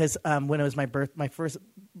 Because when it was my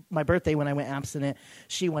birthday, when I went abstinent,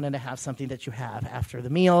 she wanted to have something that you have after the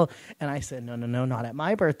meal. And I said, no, not at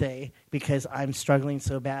my birthday, because I'm struggling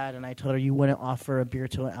so bad. And I told her, you wouldn't offer a beer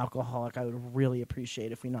to an alcoholic. I would really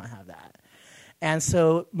appreciate if we not have that. And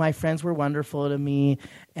so my friends were wonderful to me,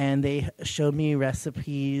 and they showed me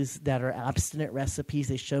recipes that are abstinent recipes.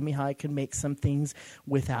 They showed me how I could make some things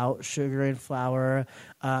without sugar and flour.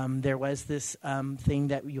 There was this thing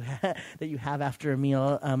that you have after a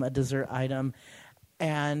meal, a dessert item,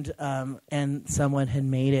 and someone had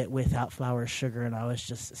made it without flour or sugar, and I was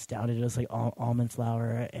just astounded. It was like almond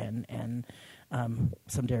flour and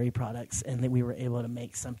some dairy products, and that we were able to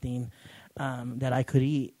make something that I could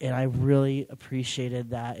eat, and I really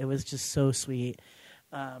appreciated that. It was just so sweet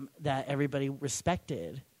that everybody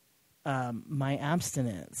respected my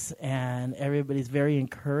abstinence, and everybody's very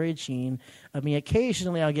encouraging of me.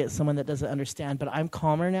 Occasionally I'll get someone that doesn't understand, but I'm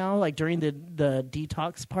calmer now. Like during the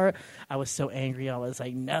detox part, I was so angry. I was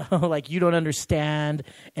like, no, like, you don't understand,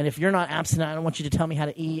 and if you're not abstinent, I don't want you to tell me how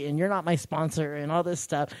to eat, and you're not my sponsor, and all this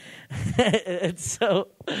stuff. And so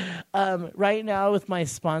right now with my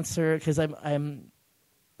sponsor, because I'm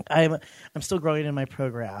still growing in my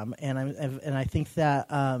program, and I think that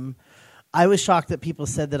I was shocked that people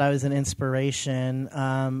said that I was an inspiration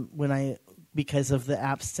because of the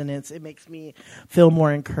abstinence. It makes me feel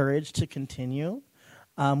more encouraged to continue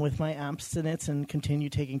with my abstinence and continue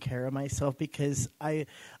taking care of myself, because I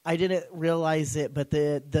didn't realize it, but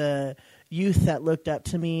the youth that looked up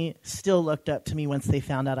to me still looked up to me once they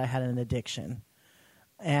found out I had an addiction.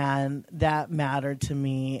 And that mattered to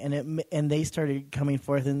me, and they started coming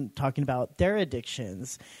forth and talking about their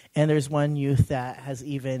addictions. And there's one youth that has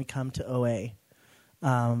even come to OA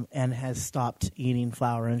and has stopped eating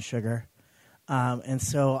flour and sugar. And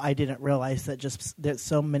so I didn't realize that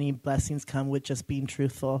so many blessings come with just being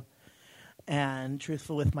truthful, and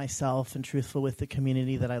truthful with myself, and truthful with the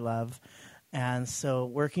community that I love. And so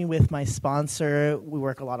working with my sponsor, we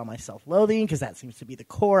work a lot on my self-loathing, because that seems to be the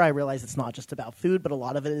core. I realize it's not just about food, but a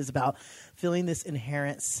lot of it is about feeling this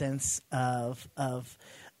inherent sense of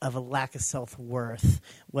a lack of self-worth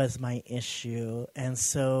was my issue. And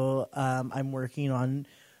so I'm working on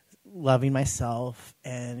loving myself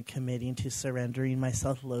and committing to surrendering my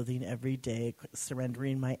self-loathing every day,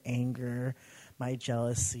 surrendering my anger, my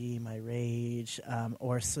jealousy, my rage,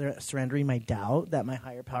 or surrendering my doubt that my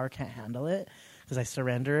higher power can't handle it. Because I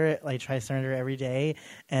surrender it, I try to surrender every day,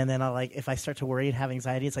 and then if I start to worry and have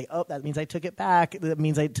anxiety, it's like, oh, that means I took it back. That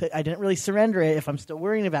means I didn't really surrender it if I'm still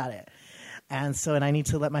worrying about it. And I need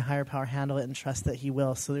to let my higher power handle it and trust that he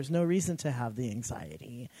will. So there's no reason to have the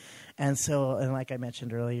anxiety. And like I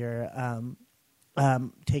mentioned earlier,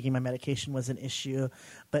 taking my medication was an issue,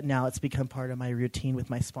 but now it's become part of my routine with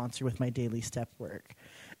my sponsor, with my daily step work.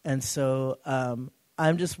 And so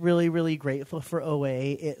I'm just really, really grateful for OA.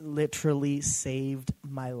 It literally saved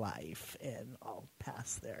my life, and I'll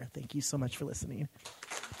pass there. Thank you so much for listening.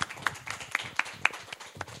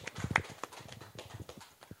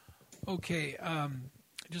 Okay,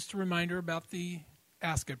 just a reminder about the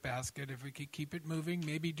Ask It Basket. If we could keep it moving,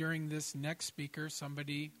 maybe during this next speaker,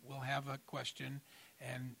 somebody will have a question,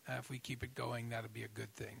 and if we keep it going, that'll be a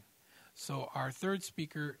good thing. So our third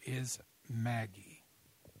speaker is Maggie.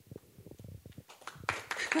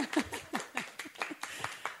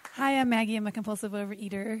 Hi, I'm Maggie. I'm a compulsive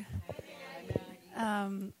overeater.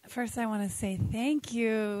 First, I want to say thank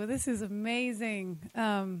you. This is amazing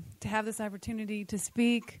to have this opportunity to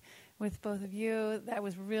speak with both of you. That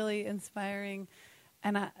was really inspiring.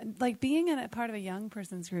 And being in a part of a young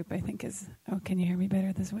person's group, I think is... Oh, can you hear me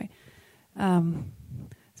better this way?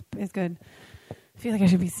 It's good. I feel like I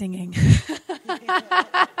should be singing.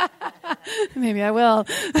 Maybe I will.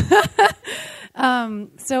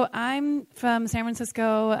 So I'm from San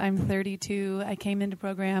Francisco. I'm 32. I came into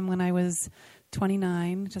program when I was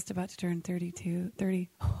 29, just about to turn 30. Just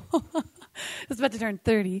about to turn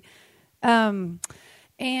 30. And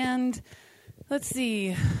let's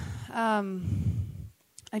see. I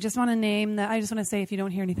just want to name that. I just want to say, if you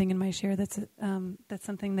don't hear anything in my share that's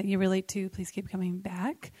something that you relate to, please keep coming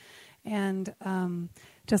back. And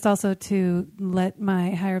just also to let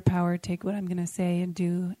my higher power take what I'm going to say and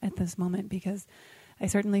do at this moment, because I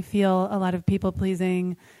certainly feel a lot of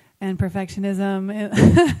people-pleasing and perfectionism.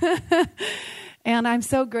 And I'm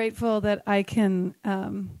so grateful that I can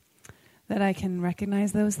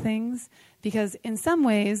recognize those things, because in some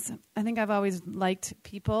ways, I think I've always liked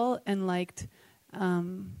people and liked, I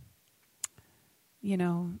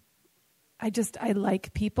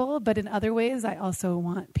like people, but in other ways, I also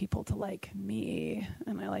want people to like me,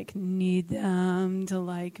 and I need them to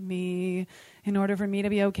like me in order for me to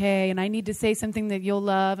be okay. And I need to say something that you'll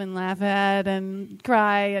love and laugh at and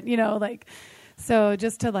cry, and so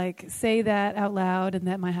just to say that out loud, and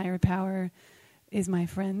that my higher power is my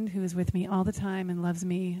friend who is with me all the time and loves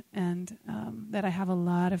me, and that I have a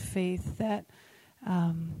lot of faith that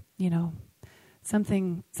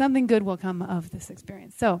something good will come of this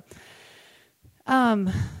experience. So.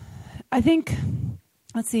 I think,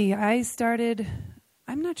 let's see, I'm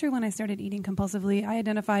not sure when I started eating compulsively. I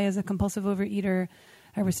identify as a compulsive overeater,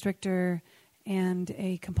 a restrictor, and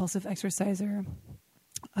a compulsive exerciser.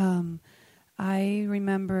 I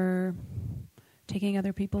remember taking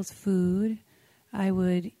other people's food. I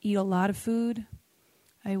would eat a lot of food.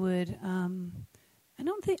 I would,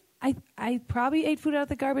 I probably ate food out of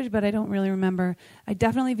the garbage, but I don't really remember. I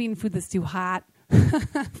definitely have eaten food that's too hot.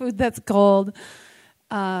 Food that's cold,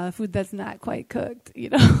 food that's not quite cooked,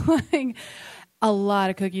 a lot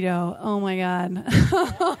of cookie dough. Oh my God.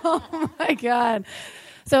 Oh my God.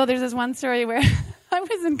 So there's this one story where I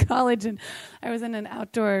was in college and I was in an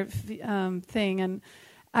outdoor thing, and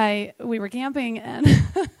we were camping, and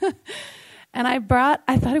and I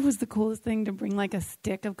thought it was the coolest thing to bring a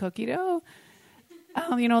stick of cookie dough.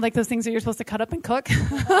 Those things that you're supposed to cut up and cook.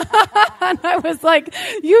 And I was like,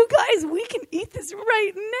 you guys, we can eat this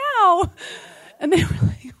right now. And they were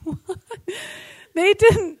like, what? They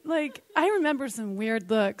didn't, I remember some weird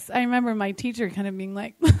looks. I remember my teacher kind of being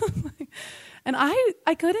like, and I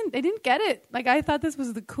didn't get it. I thought this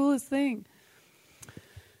was the coolest thing.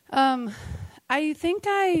 I think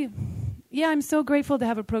I'm so grateful to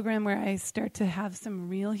have a program where I start to have some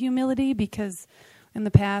real humility, because in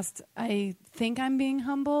the past, I think I'm being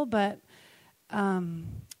humble, but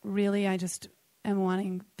really I just am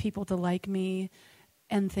wanting people to like me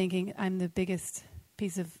and thinking I'm the biggest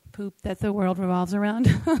piece of poop that the world revolves around,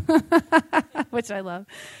 which I love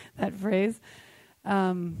that phrase.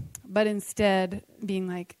 But instead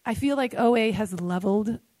being I feel like OA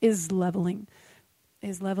is leveling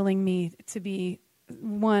me to be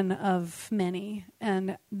one of many.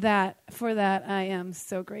 And for that, I am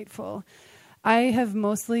so grateful. I have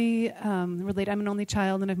mostly related. I'm an only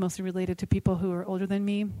child, and I've mostly related to people who are older than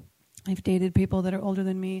me. I've dated people that are older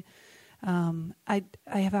than me. I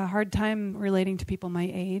have a hard time relating to people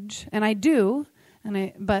my age, and I do,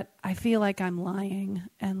 but I feel like I'm lying,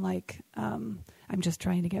 and I'm just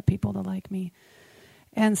trying to get people to like me.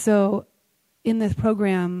 And so, in this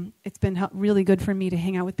program, it's been really good for me to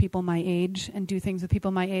hang out with people my age and do things with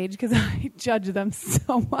people my age, because I judge them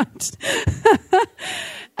so much,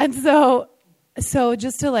 and so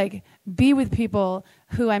just to be with people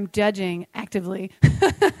who I'm judging actively,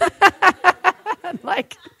 and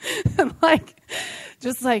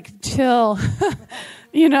just chill,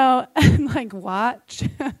 and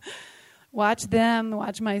watch them,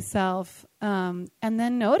 watch myself, And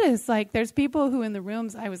then notice, like, there's people who in the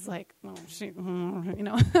rooms, I was like, oh, you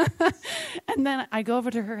know. And then I go over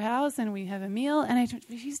to her house and we have a meal, and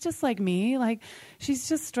she's just like me. Like, she's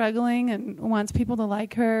just struggling and wants people to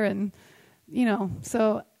like her. And, you know,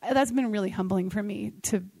 so that's been really humbling for me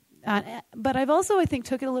to, but I've also, I think,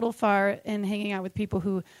 took it a little far in hanging out with people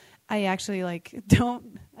who I actually, like,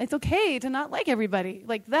 it's okay to not like everybody.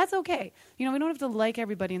 Like, that's okay. You know, we don't have to like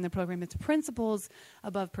everybody in the program. It's principles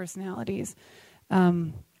above personalities.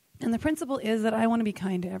 And the principle is that I want to be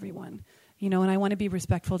kind to everyone, you know, and I want to be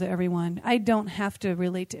respectful to everyone. I don't have to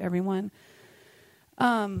relate to everyone.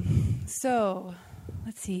 So,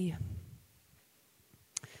 let's see.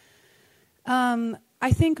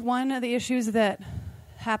 I think one of the issues that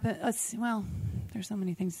happen, there's so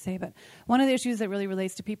many things to say, but one of the issues that really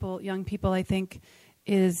relates to people, young people, I think,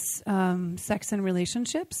 is sex and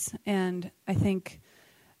relationships. And I think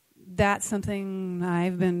that's something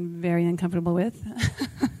I've been very uncomfortable with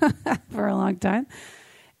for a long time.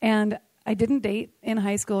 And I didn't date in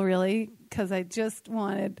high school, really, because I just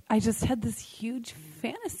had this huge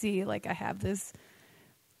fantasy. Like, I have this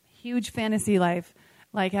huge fantasy life.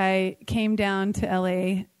 Like, I came down to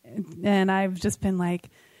LA and I've just been like,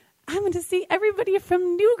 I'm going to see everybody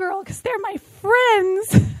from New Girl because they're my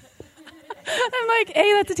friends. I'm like,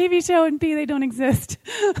 A, that's a TV show, and B, they don't exist.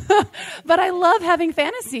 But I love having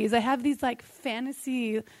fantasies. I have these, like,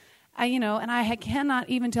 fantasy, and I cannot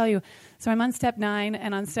even tell you. So I'm on step 9,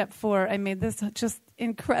 and on step 4, I made this just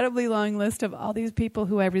incredibly long list of all these people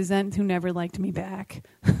who I resent who never liked me back.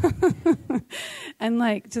 And,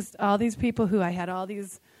 like, just all these people who I had all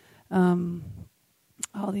these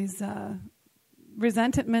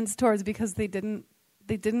resentments towards because they didn't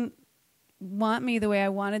want me the way I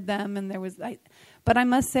wanted them, and but I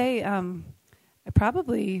must say, I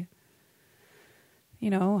probably,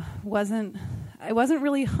 I wasn't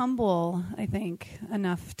really humble, I think,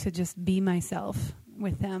 enough to just be myself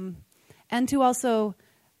with them, and to also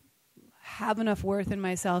have enough worth in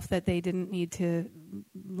myself that they didn't need to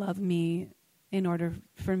love me in order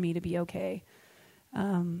for me to be okay.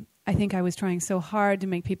 I think I was trying so hard to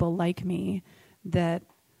make people like me that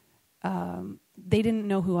they didn't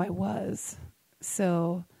know who I was.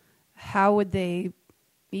 So how would they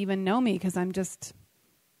even know me? Because I'm just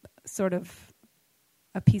sort of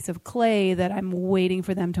a piece of clay that I'm waiting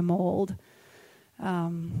for them to mold.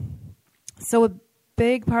 So a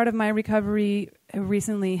big part of my recovery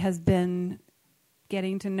recently has been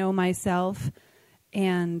getting to know myself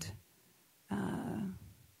and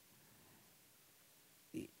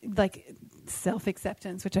like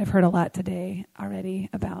self-acceptance, which I've heard a lot today already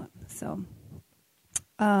about. So,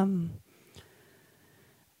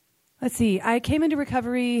 let's see. I came into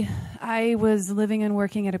recovery. I was living and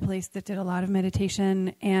working at a place that did a lot of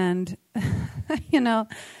meditation, and you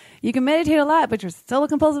can meditate a lot, but you're still a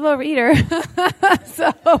compulsive overeater.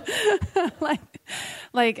 So,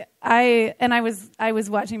 I was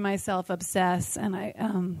watching myself obsess, and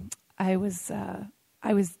I was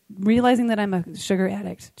realizing that I'm a sugar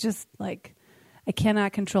addict. Just like I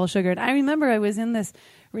cannot control sugar. And I remember I was in this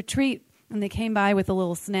retreat and they came by with a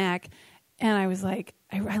little snack, and I was like,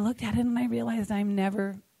 I looked at it and I realized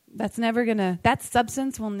that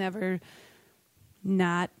substance will never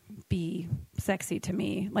not be sexy to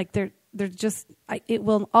me. Like it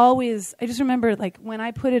will always, I just remember, like, when I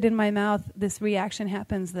put it in my mouth, this reaction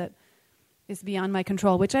happens that is beyond my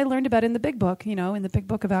control, which I learned about in the big book, in the big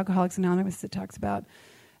book of Alcoholics Anonymous. It talks about,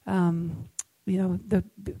 the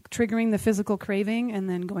triggering the physical craving and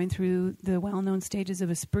then going through the well-known stages of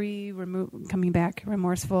a spree, coming back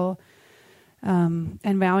remorseful, and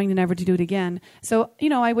vowing to never to do it again. So,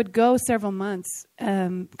 I would go several months,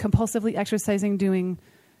 compulsively exercising, doing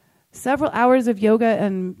several hours of yoga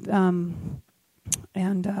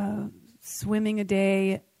and swimming a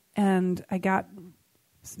day, and I got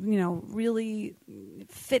really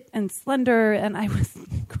fit and slender, and I was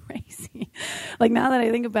crazy. Like, now that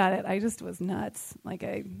I think about it, I just was nuts. Like,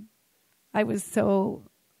 I was so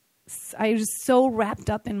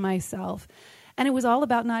wrapped up in myself, and it was all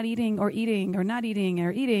about not eating or eating or not eating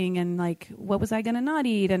or eating, and like, what was I going to not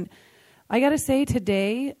eat? And I got to say,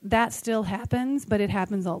 today that still happens, but it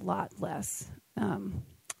happens a lot less. And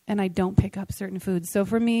I don't pick up certain foods. So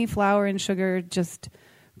for me, flour and sugar just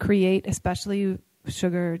create, especially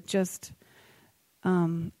sugar, just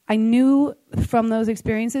I knew from those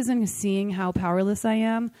experiences and seeing how powerless I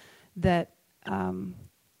am that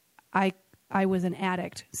I was an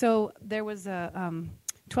addict. So there was a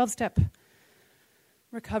 12-step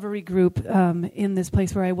recovery group in this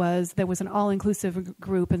place where I was. There was an all-inclusive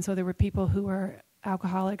group, and so there were people who were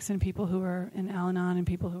alcoholics and people who were in Al-Anon and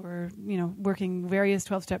people who were, working various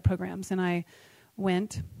 12-step programs. And I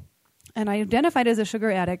went and I identified as a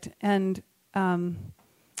sugar addict. And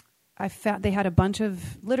I found they had a bunch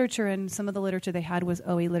of literature, and some of the literature they had was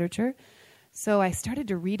OA literature. So I started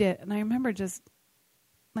to read it, and I remember just,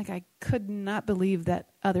 I could not believe that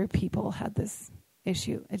other people had this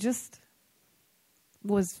issue. It just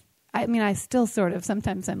was... I still sort of,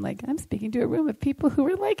 sometimes I'm like, I'm speaking to a room of people who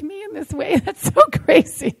are like me in this way. That's so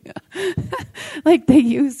crazy. They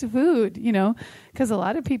use food, because a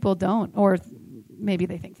lot of people don't, or maybe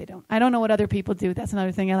they think they don't. I don't know what other people do. That's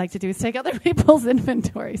another thing I like to do, is take other people's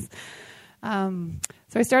inventories. So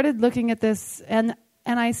I started looking at this, and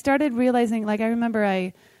I started realizing, I remember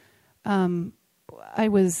I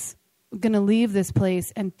was going to leave this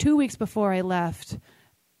place, and 2 weeks before I left,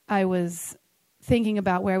 I was thinking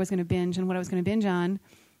about where I was going to binge and what I was going to binge on.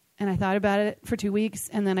 And I thought about it for 2 weeks,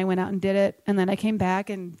 and then I went out and did it. And then I came back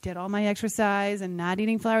and did all my exercise and not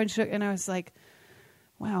eating flour and sugar. And I was like,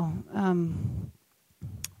 wow,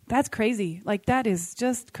 that's crazy. That is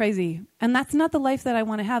just crazy. And that's not the life that I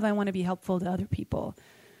want to have. I want to be helpful to other people.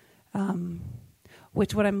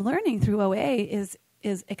 Which what I'm learning through OA is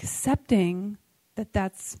accepting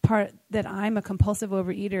that I'm a compulsive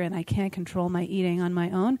overeater and I can't control my eating on my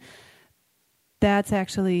own. That's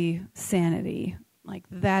actually sanity.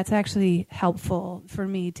 That's actually helpful for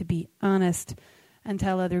me to be honest and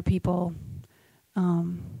tell other people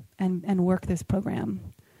and work this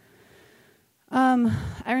program. I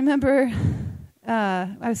remember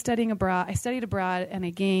I was studying abroad. I studied abroad and I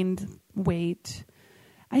gained weight.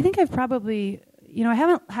 I think I've probably, I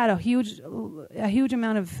haven't had a huge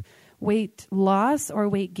amount of weight loss or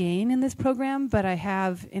weight gain in this program, but I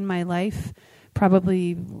have in my life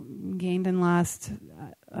probably gained and lost,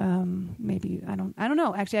 maybe, I don't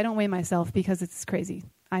know. Actually, I don't weigh myself because it's crazy.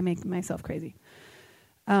 I make myself crazy.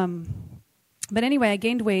 But anyway, I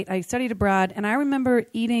gained weight. I studied abroad, and I remember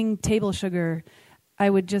eating table sugar. I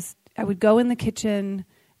would go in the kitchen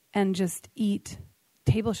and just eat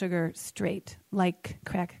table sugar straight, like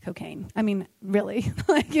crack cocaine. I mean, really.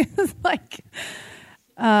 It was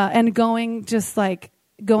and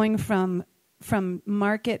going from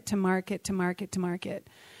market to market to market to market.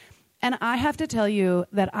 And I have to tell you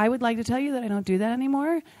that I would like to tell you that I don't do that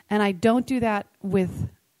anymore. And I don't do that with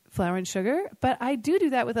flour and sugar, but I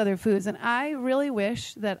do that with other foods. And I really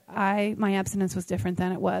wish that my abstinence was different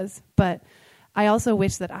than it was. But I also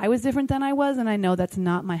wish that I was different than I was. And I know that's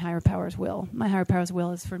not my higher power's will. My higher power's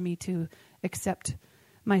will is for me to accept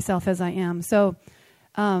myself as I am. So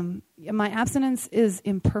my abstinence is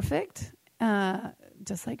imperfect,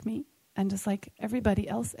 just like me. And just like everybody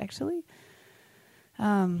else, actually.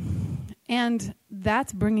 And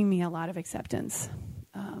that's bringing me a lot of acceptance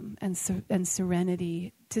and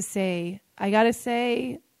serenity to say, I got to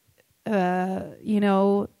say,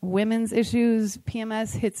 women's issues,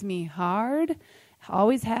 PMS hits me hard,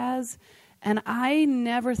 always has. And I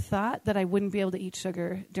never thought that I wouldn't be able to eat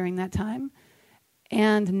sugar during that time.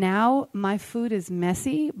 And now my food is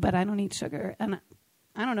messy, but I don't eat sugar. And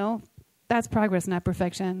I don't know, that's progress, not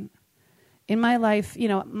perfection. In my life,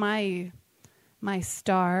 my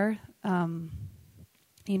star,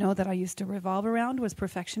 that I used to revolve around was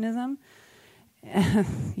perfectionism.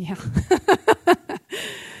 Yeah.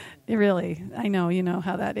 Really, I know, you know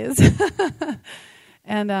how that is.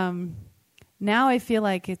 And now I feel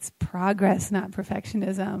like it's progress, not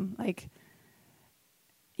perfectionism. I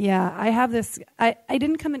have this, I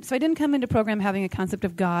didn't come into program having a concept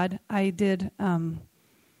of God. I did,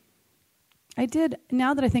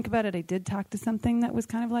 now that I think about it, I did talk to something that was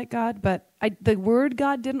kind of like God, but the word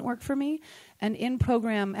God didn't work for me. And in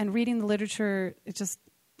program and reading the literature, it just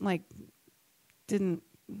didn't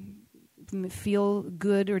feel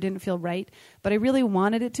good or didn't feel right. But I really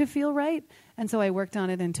wanted it to feel right. And so I worked on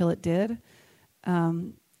it until it did.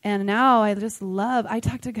 And now I just I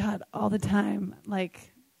talk to God all the time,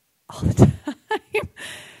 all the time.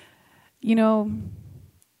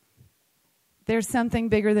 There's something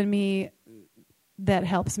bigger than me that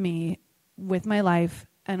helps me with my life,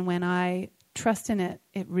 and when I trust in it,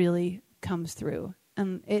 it really comes through.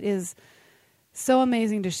 And it is so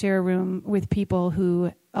amazing to share a room with people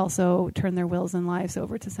who also turn their wills and lives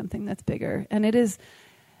over to something that's bigger. And it is,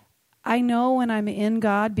 I know when I'm in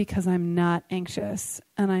God because I'm not anxious,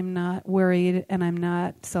 and I'm not worried, and I'm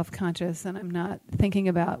not self-conscious, and I'm not thinking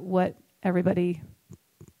about what everybody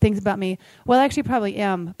thinks about me. Well, I actually probably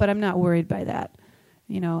am, but I'm not worried by that,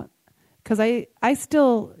 because I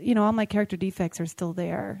still, all my character defects are still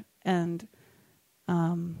there, and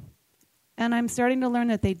I'm starting to learn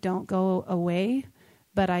that they don't go away,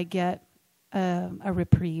 but I get a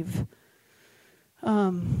reprieve.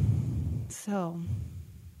 So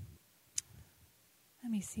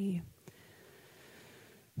let me see.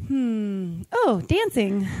 Oh,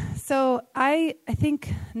 dancing. So I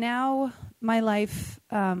think now my life,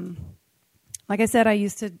 like I said, I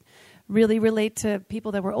used to really relate to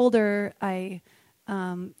people that were older. I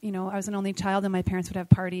was an only child, and my parents would have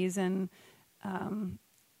parties, and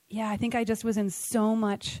I think I just was in so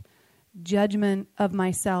much judgment of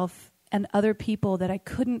myself and other people that I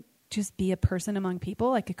couldn't just be a person among people.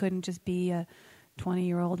 Like I couldn't just be a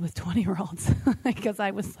 20-year-old with 20-year-olds because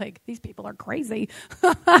I was like, these people are crazy.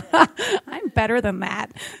 I'm better than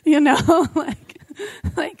that,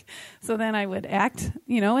 like, so then I would act,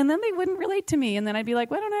 and then they wouldn't relate to me. And then I'd be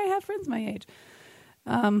like, why don't I have friends my age?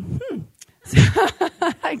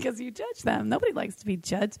 Because you judge them. Nobody likes to be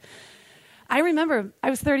judged. I remember I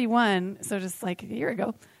was 31, so just like a year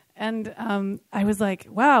ago. And I was like,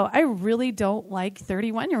 wow, I really don't like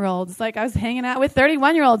 31-year-olds. Like I was hanging out with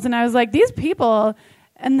 31-year-olds and I was like, these people.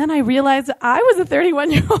 And then I realized I was a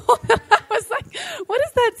 31-year-old. And I was like, what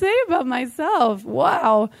does that say about myself?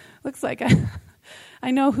 Wow. Looks like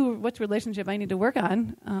I know which relationship I need to work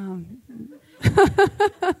on.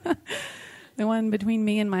 The one between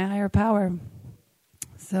me and my higher power.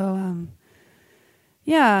 So,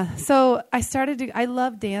 so I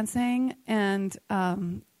love dancing and,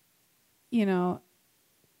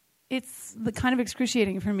 it's the kind of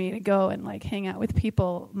excruciating for me to go and like hang out with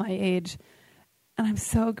people my age. And I'm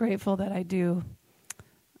so grateful that I do.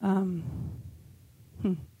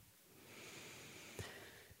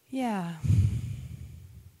 Yeah.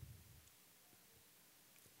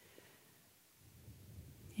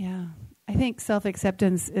 Yeah. I think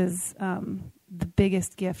self-acceptance is the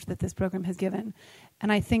biggest gift that this program has given. And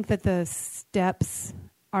I think that the steps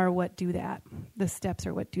are what do that. The steps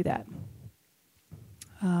are what do that.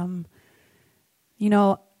 The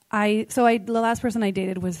last person I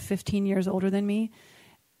dated was 15 years older than me,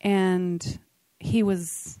 and he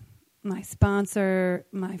was my sponsor,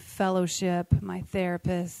 my fellowship, my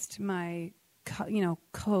therapist, my,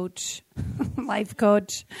 coach, life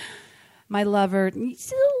coach, my lover,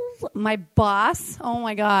 my boss. Oh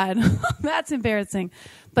my God, that's embarrassing.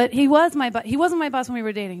 But he wasn't my boss when we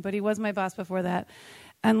were dating, but he was my boss before that.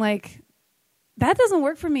 And like, that doesn't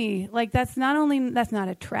work for me. Like, that's not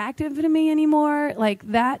attractive to me anymore.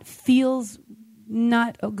 Like, that feels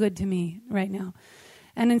not good to me right now.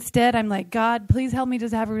 And instead, I'm like, God, please help me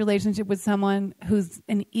just have a relationship with someone who's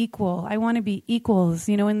an equal. I want to be equals,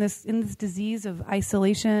 in this disease of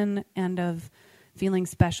isolation and of feeling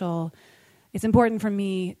special. It's important for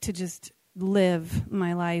me to just live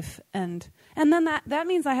my life. And then that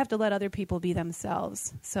means I have to let other people be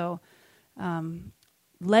themselves. So,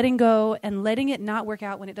 letting go and letting it not work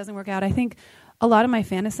out when it doesn't work out. I think a lot of my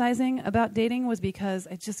fantasizing about dating was because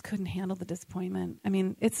I just couldn't handle the disappointment. I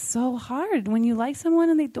mean, it's so hard when you like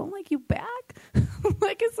someone and they don't like you back.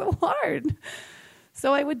 Like, it's so hard.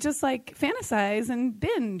 So I would just like fantasize and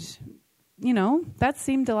binge. That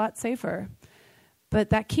seemed a lot safer.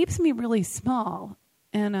 But that keeps me really small.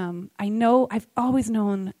 And I've always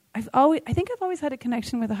had a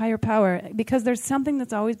connection with a higher power because there's something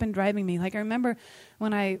that's always been driving me. Like I remember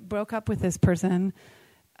when I broke up with this person,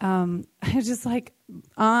 I was just like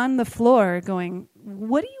on the floor going,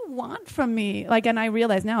 what do you want from me? Like, and I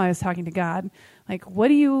realized now I was talking to God, like, what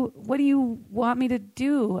do you want me to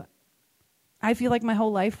do? I feel like my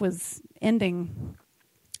whole life was ending.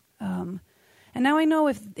 And now I know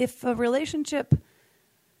if a relationship,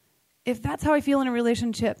 if that's how I feel in a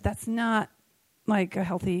relationship, that's not like a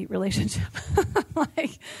healthy relationship.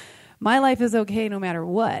 Like my life is okay no matter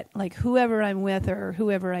what, like whoever I'm with or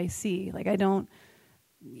whoever I see, like I don't,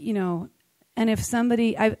 and if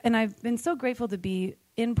somebody, I've been so grateful to be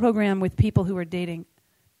in program with people who are dating.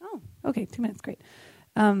 Oh, okay. 2 minutes. Great.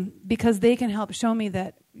 Because they can help show me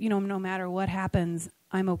that, no matter what happens,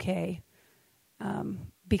 I'm okay.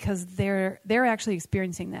 Because they're actually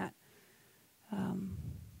experiencing that.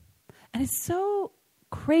 And it's so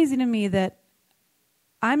crazy to me that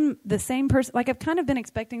I'm the same person. Like I've kind of been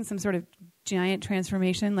expecting some sort of giant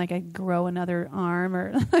transformation, like I grow another arm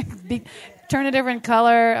or like turn a different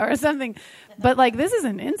color or something. But like this is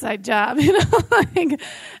an inside job, like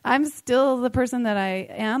I'm still the person that I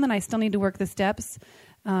am, and I still need to work the steps.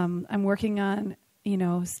 I'm working on,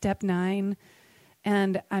 step 9,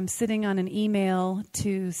 and I'm sitting on an email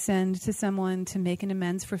to send to someone to make an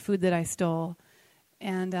amends for food that I stole.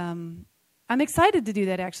 And I'm excited to do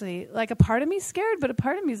that, actually. Like, a part of me's scared, but a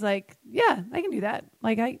part of me's like, yeah, I can do that.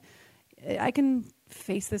 Like, I can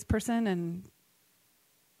face this person and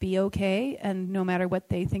be okay, and no matter what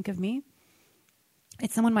they think of me.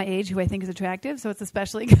 it's someone my age who I think is attractive. So it's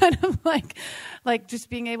especially kind of like just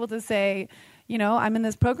being able to say, I'm in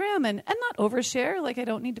this program and not overshare. Like I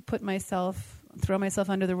don't need to throw myself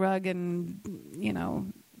under the rug and,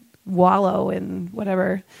 wallow in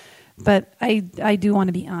whatever. But I do want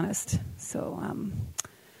to be honest. So,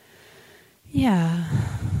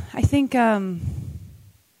 I think I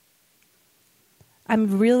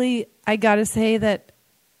got to say that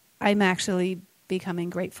I'm actually becoming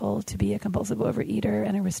grateful to be a compulsive overeater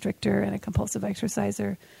and a restrictor and a compulsive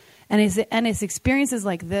exerciser. And it's experiences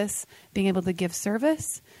like this, being able to give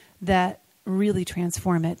service, that really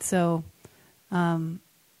transform it. So, I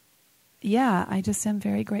just am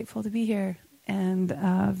very grateful to be here and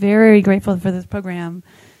very grateful for this program.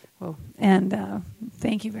 Whoa. And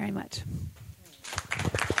thank you very much.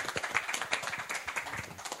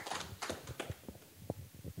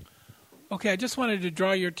 Okay, I just wanted to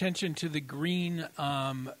draw your attention to the green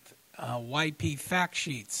YP fact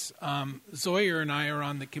sheets. Zoya and I are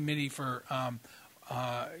on the committee for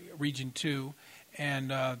Region 2,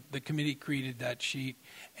 and the committee created that sheet.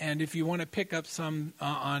 And if you want to pick up some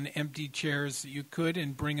on empty chairs, you could,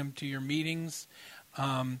 and bring them to your meetings.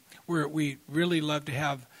 We really love to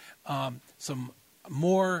have some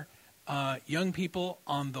more young people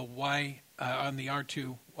on the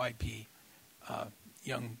R2 YP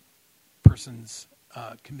young persons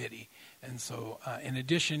committee, and so in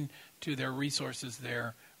addition to their resources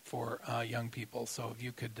there for young people. So if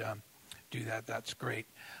you could do that, that's great.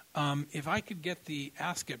 If I could get the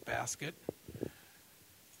Ask It basket,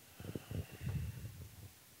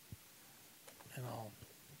 and I'll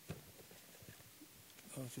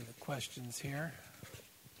go through the questions here.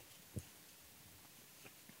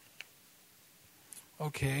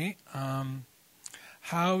 Okay.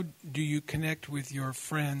 How do you connect with your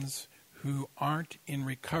friends who aren't in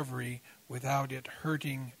recovery without it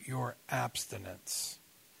hurting your abstinence?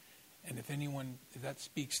 And if that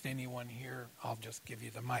speaks to anyone here, I'll just give you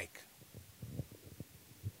the mic.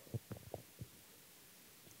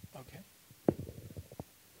 Okay.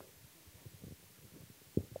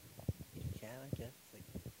 You can, I guess.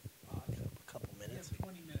 A couple minutes. We have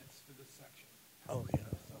 20 minutes for this section. Okay.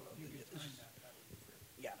 So if you could time that would be great.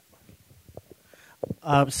 Yeah.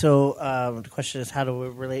 The question is, how do we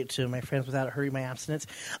relate to my friends without hurting my abstinence?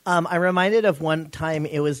 I'm reminded of one time.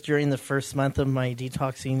 It was during the first month of my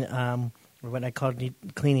detoxing, or what I call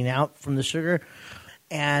cleaning out from the sugar.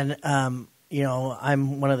 And, I'm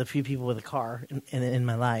one of the few people with a car in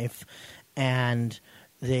my life. And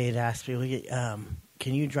they'd asked me,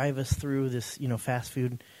 can you drive us through this, fast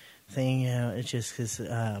food thing? It's just because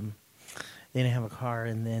they didn't have a car.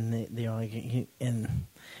 And then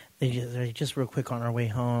they're just real quick on our way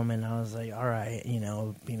home, and I was like, all right,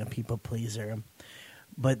 being a people pleaser.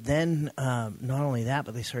 But then not only that,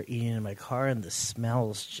 but they started eating in my car, and the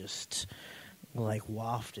smells just like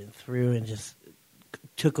wafted through and just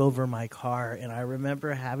took over my car. And I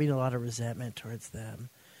remember having a lot of resentment towards them.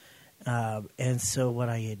 And so what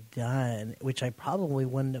I had done, which I probably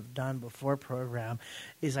wouldn't have done before program,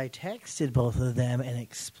 is I texted both of them and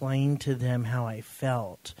explained to them how I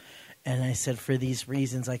felt. And I said, for these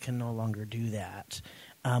reasons, I can no longer do that.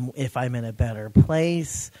 If I'm in a better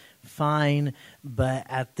place, fine. But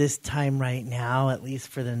at this time right now, at least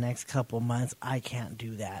for the next couple months, I can't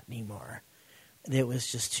do that anymore. It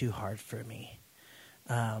was just too hard for me.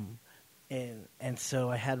 And so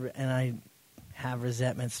I have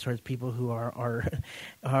resentments towards people who are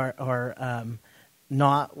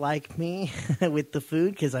not like me with the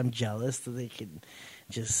food, because I'm jealous that they can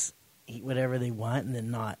just eat whatever they want and then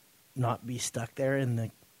not be stuck there in the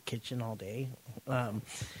kitchen all day.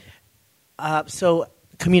 So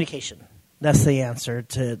communication, that's the answer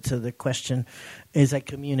to the question, is I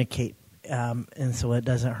communicate. And so it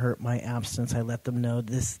doesn't hurt my abstinence. I let them know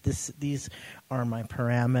these are my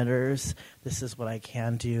parameters. This is what I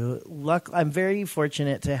can do. I'm very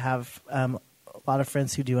fortunate to have a lot of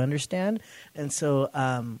friends who do understand. And so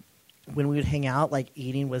when we would hang out, like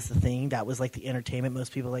eating was the thing. That was like the entertainment.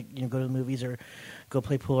 Most people go to the movies or go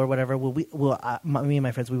play pool or whatever. Me and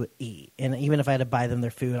my friends, we would eat. And even if I had to buy them their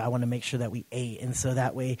food, I want to make sure that we ate. And so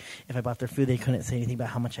that way, if I bought their food, they couldn't say anything about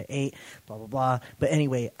how much I ate, blah, blah, blah. But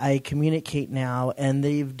anyway, I communicate now, and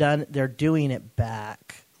they're doing it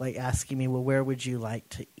back, like asking me, well, where would you like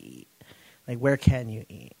to eat? Like, where can you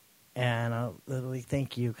eat? And I'll literally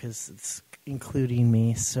thank you, because it's including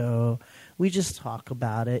me. So we just talk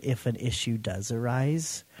about it if an issue does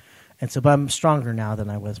arise. And so, but I'm stronger now than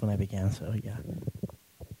I was when I began. So, yeah.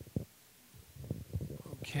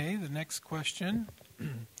 Okay, the next question.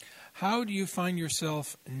 How do you find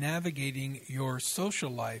yourself navigating your social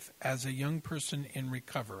life as a young person in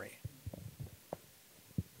recovery?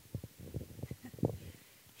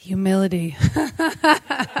 Humility.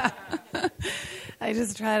 I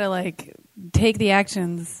just try to like take the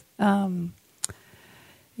actions.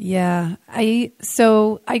 Yeah. I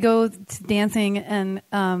go to dancing and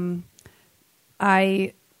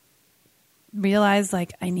I realized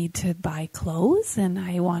like I need to buy clothes and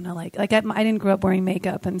I want to like I didn't grow up wearing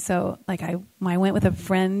makeup, and so like I went with a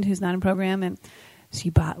friend who's not in program, and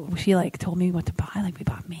she like told me what to buy. Like we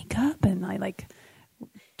bought makeup and I like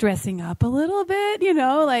dressing up a little bit,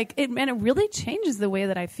 like it really changes the way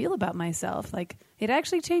that I feel about myself. Like it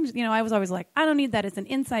actually changed, I was always like, I don't need that. It's an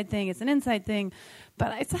inside thing. It's an inside thing,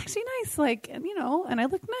 but it's actually nice. Like, and I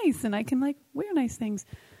look nice and I can like wear nice things.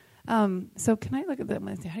 So can I look at that?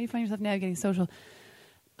 How do you find yourself navigating social?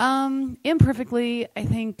 Imperfectly. I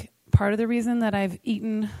think part of the reason that I've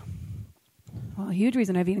eaten, a huge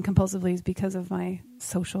reason I've eaten compulsively is because of my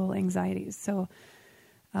social anxieties. So,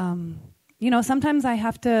 sometimes I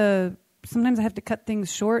have to cut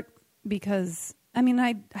things short because,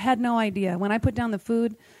 I had no idea. When I put down the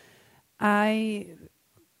food, I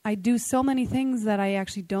do so many things that I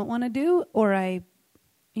actually don't want to do, or I,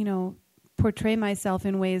 portray myself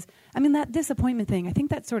in ways. That disappointment thing, I think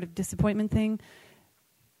that sort of disappointment thing,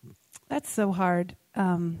 that's so hard.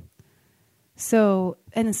 And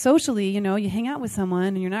socially, you hang out with someone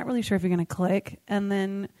and you're not really sure if you're going to click. And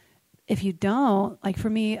then if you don't, like for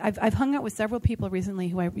me, I've hung out with several people recently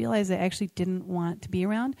who I realized I actually didn't want to be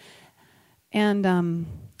around. And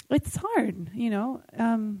it's hard,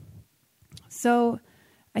 So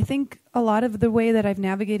I think a lot of the way that I've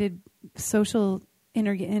navigated social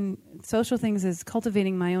things is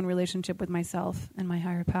cultivating my own relationship with myself and my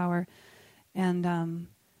higher power, and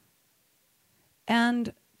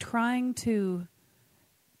trying to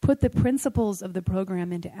put the principles of the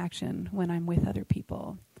program into action when I'm with other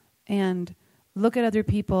people, and look at other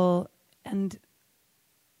people and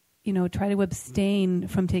try to abstain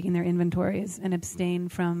from taking their inventories and abstain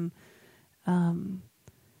from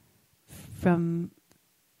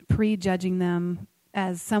prejudging them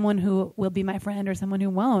as someone who will be my friend or someone who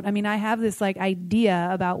won't. I have this like idea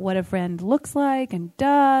about what a friend looks like and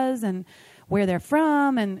does and where they're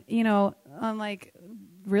from. And, I'm like,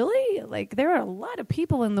 really? Like there are a lot of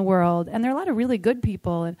people in the world and there are a lot of really good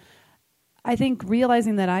people. And I think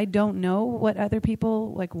realizing that I don't know what other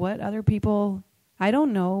people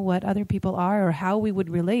are or how we would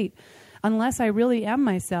relate unless I really am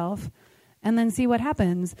myself, and then see what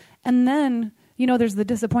happens. And then, there's the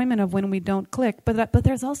disappointment of when we don't click, but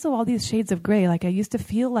there's also all these shades of gray. Like I used to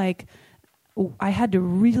feel like I had to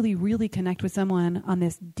really, really connect with someone on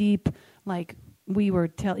this deep, like we were,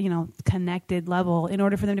 connected level in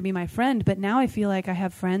order for them to be my friend. But now I feel like I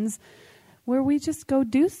have friends where we just go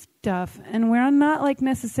do stuff and we're not like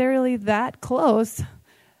necessarily that close,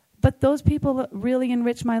 but those people really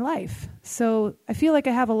enrich my life. So I feel like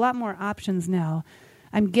I have a lot more options now.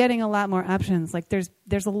 I'm getting a lot more options. Like there's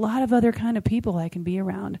a lot of other kind of people I can be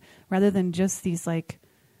around rather than just these like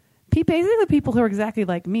basically the people who are exactly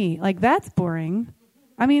like me. Like that's boring.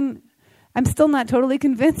 I'm still not totally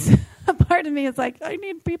convinced. A part of me is like, I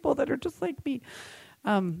need people that are just like me.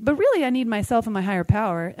 But really I need myself and my higher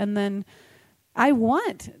power. And then I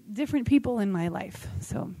want different people in my life.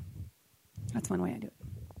 So that's one way I do it.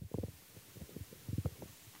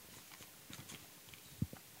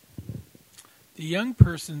 The young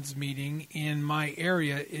persons meeting in my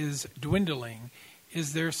area is dwindling.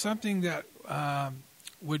 Is there something that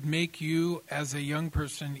would make you as a young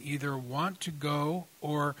person either want to go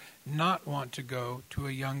or not want to go to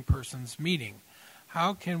a young person's meeting?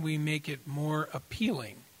 How can we make it more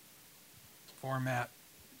appealing? Format,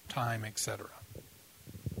 time, etc.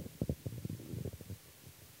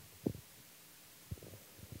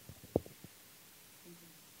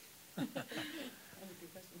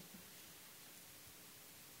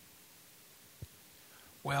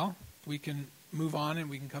 Well, we can move on and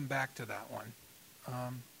we can come back to that one.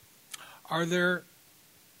 Are there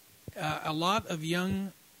a lot of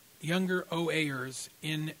younger OAers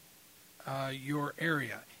in your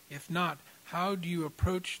area? If not, how do you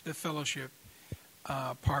approach the fellowship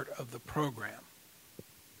part of the program?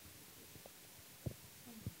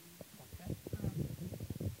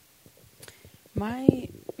 My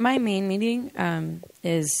main meeting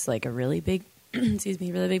is like a really big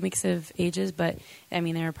really big mix of ages, but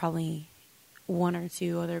there are probably one or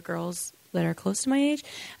two other girls that are close to my age,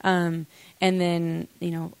 and then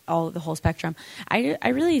the whole spectrum. I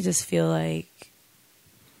really just feel like,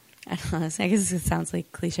 I don't know, I guess it sounds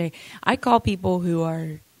like cliche. I call people who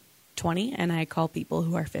are 20 and I call people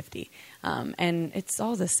who are 50, and it's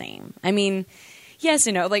all the same. Yes,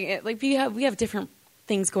 like we have different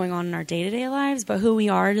things going on in our day-to-day lives, but who we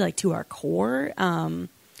are, like to our core,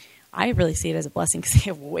 I really see it as a blessing because they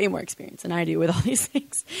have way more experience than I do with all these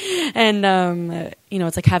things. And,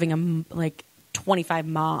 it's like having 25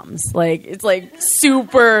 moms. Like, it's like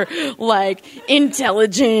super like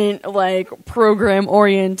intelligent, like program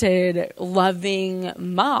oriented, loving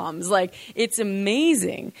moms. Like, it's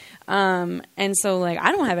amazing. And so like,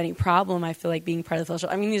 I don't have any problem. I feel like being part of the fellowship.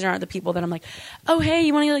 I mean, these aren't the people that I'm like, oh, hey,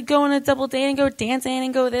 you want to like go on a double date and go dancing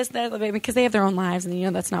and go this, that, because they have their own lives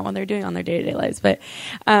and that's not what they're doing on their day-to-day lives. But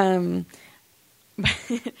the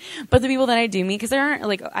people that I do meet, because there aren't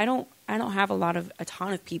like, I don't have a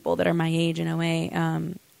ton of people that are my age in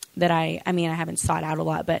OA, that I haven't sought out a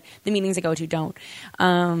lot, but the meetings I go to don't.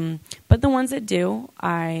 But the ones that do,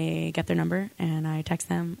 I get their number and I text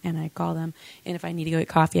them and I call them. And if I need to go get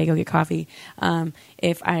coffee, I go get coffee.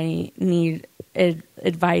 If I need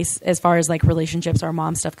advice as far as like relationships or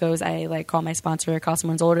mom stuff goes, I like call my sponsor or call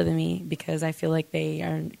someone who's older than me because I feel like they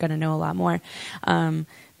are going to know a lot more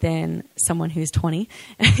than someone who's 20,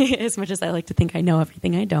 as much as I like to think I know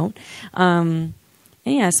everything, I don't. So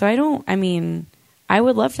I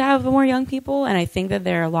would love to have more young people, and I think that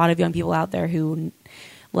there are a lot of young people out there who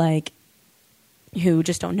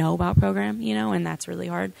just don't know about program, and that's really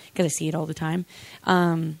hard because I see it all the time.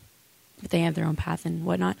 But they have their own path and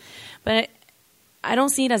whatnot. But I don't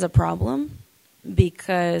see it as a problem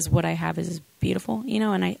because what I have is beautiful,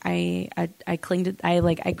 and I cling to,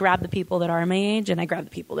 I grab the people that are my age and I grab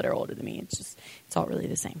the people that are older than me. It's all really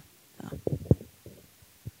the same. So.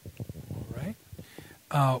 All right.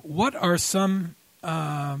 What are some,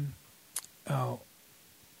 what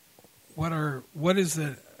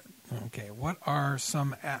are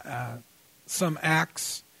some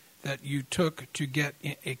acts that you took to get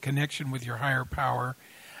a connection with your higher power?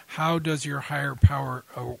 How does your higher power,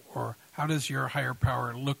 or how does your higher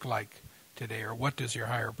power look like today, or what does your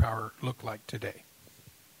higher power look like today?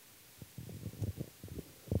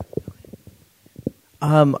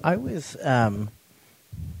 I was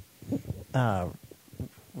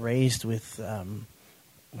raised with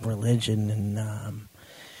religion, and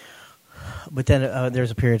but then there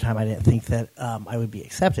was a period of time I didn't think that I would be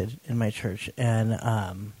accepted in my church, and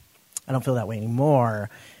I don't feel that way anymore.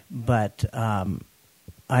 But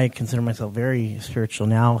I consider myself very spiritual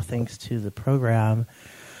now, thanks to the program.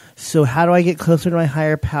 So how do I get closer to my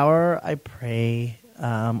higher power? I pray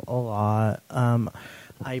a lot.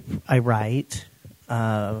 I write.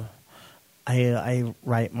 I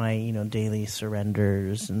write my daily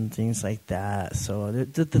surrenders and things like that. So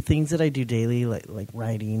the things that I do daily, like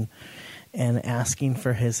writing and asking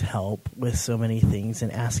for His help with so many things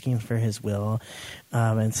and asking for His will.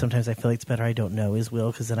 And sometimes I feel like it's better I don't know His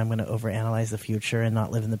will because then I'm going to overanalyze the future and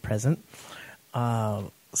not live in the present.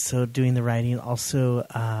 So doing the writing, also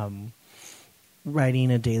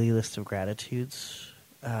writing a daily list of gratitudes.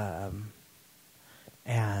 So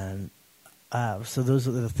those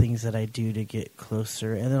are the things that I do to get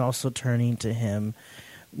closer. And then also turning to Him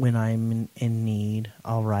when I'm in need.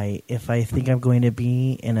 I'll write. If I think I'm going to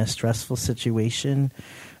be in a stressful situation,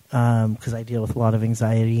 because I deal with a lot of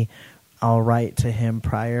anxiety, I'll write to Him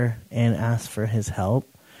prior and ask for His help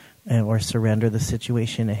or surrender the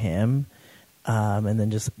situation to Him. And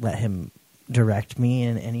then just let Him direct me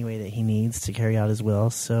in any way that He needs to carry out His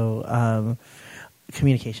will. So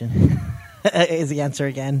communication is the answer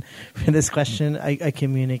again for this question. I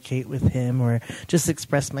communicate with Him or just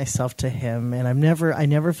express myself to Him, and I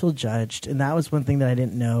never feel judged. And that was one thing that I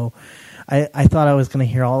didn't know. I thought I was going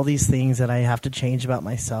to hear all these things that I have to change about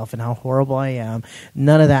myself and how horrible I am.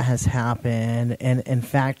 None of that has happened. And in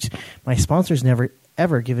fact, my sponsor's never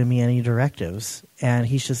ever given me any directives, and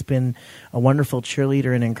he's just been a wonderful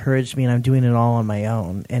cheerleader and encouraged me, and I'm doing it all on my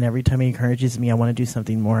own. And every time he encourages me, I want to do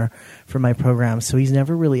something more for my program. So he's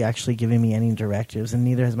never really actually given me any directives, and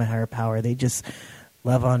neither has my higher power. They just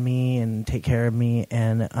love on me and take care of me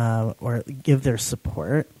and or give their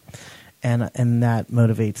support, and that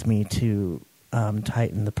motivates me to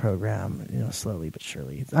tighten the program, slowly but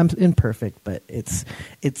surely. I'm imperfect, but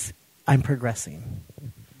I'm progressing.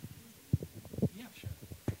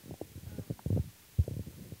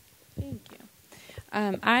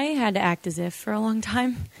 I had to act as if for a long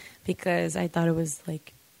time because I thought it was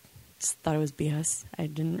BS. I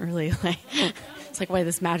didn't really it's like, why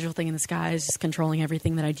this magical thing in the sky is just controlling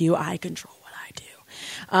everything that I do. I control what I do.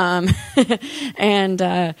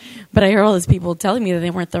 But I hear all these people telling me that they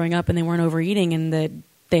weren't throwing up and they weren't overeating and that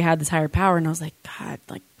they had this higher power. And I was like, God,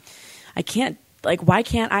 I can't, why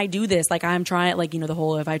can't I do this? I'm trying, the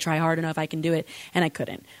whole, if I try hard enough, I can do it. And I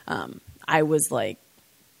couldn't. I was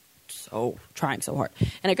trying so hard,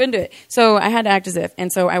 and I couldn't do it. So I had to act as if.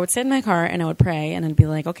 And so I would sit in my car and I would pray and I'd be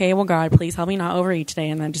like, okay, well, God, please help me not overeat today.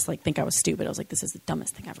 And then just like think I was stupid. I was like, this is the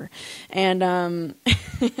dumbest thing ever. And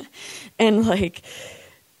and like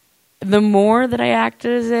the more that I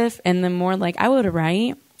acted as if, and the more like I would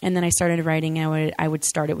write. And then I started writing. I would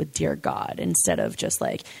start it with "Dear God" instead of just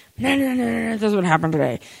like no, this is what happened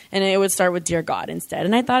today. And it would start with "Dear God" instead.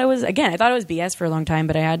 And I thought it was BS for a long time,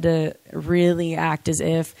 but I had to really act as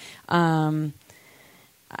if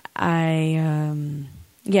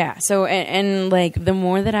yeah. So and like the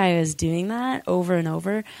more that I was doing that over and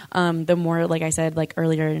over, the more, like I said, like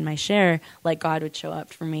earlier in my share, like God would show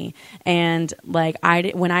up for me. And like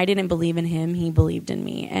when I didn't believe in Him, He believed in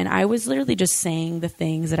me. And I was literally just saying the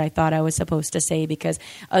things that I thought I was supposed to say because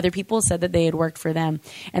other people said that they had worked for them.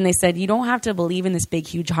 And they said, you don't have to believe in this big,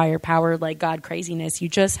 huge, higher power like God craziness. You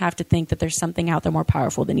just have to think that there's something out there more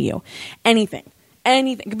powerful than you. Anything.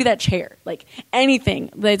 It could be that chair, like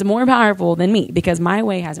anything that's more powerful than me because my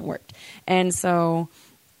way hasn't worked. And so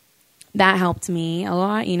that helped me a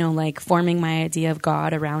lot, like forming my idea of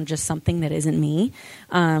God around just something that isn't me,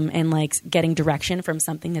 and like getting direction from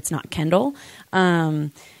something that's not Kendall.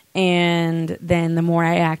 And then the more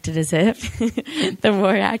I acted as if,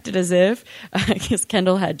 because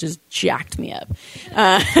Kendall had just jacked me up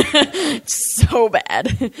so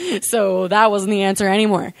bad. So that wasn't the answer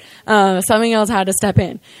anymore. Something else had to step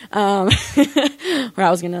in, or I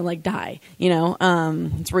was going to like die,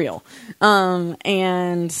 it's real.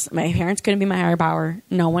 And my parents couldn't be my higher power.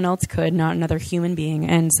 No one else could, not another human being.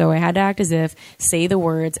 And so I had to act as if, say the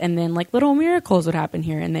words, and then like little miracles would happen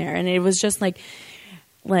here and there. And it was just like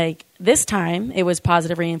this time it was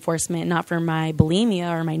positive reinforcement, not for my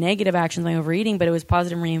bulimia or my negative actions, my overeating, but it was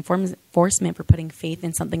positive reinforcement for putting faith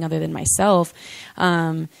in something other than myself.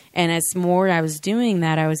 And as more I was doing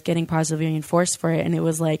that, I was getting positively reinforced for it. And it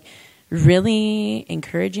was like really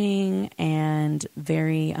encouraging and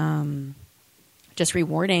very, just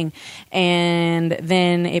rewarding. And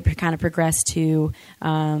then it kind of progressed to,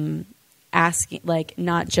 asking, like,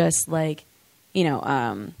 not just like,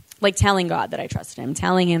 like telling God that I trusted Him,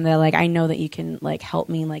 telling Him that like I know that You can like help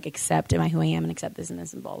me like accept who I am and accept this and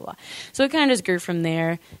this and blah blah blah. So it kind of just grew from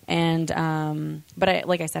there. And but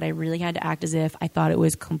like I said, I really had to act as if I thought it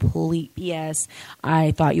was complete BS.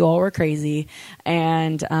 I thought you all were crazy,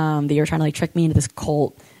 and that you were trying to like trick me into this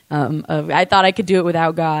cult. I thought I could do it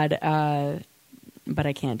without God, but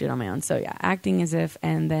I can't do it on my own. So yeah, acting as if,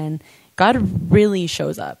 and then God really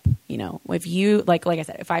shows up, if you, like I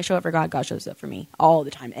said, if I show up for God, God shows up for me all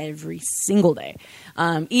the time, every single day.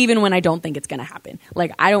 Even when I don't think it's going to happen.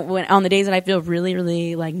 Like on the days that I feel really,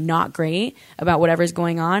 really like not great about whatever's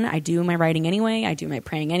going on, I do my writing anyway. I do my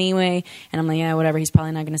praying anyway. And I'm like, yeah, whatever. He's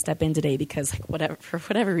probably not going to step in today because like for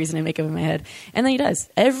whatever reason I make up in my head. And then He does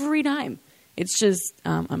every time. It's just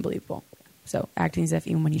unbelievable. So acting as if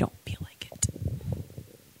even when you don't feel like it.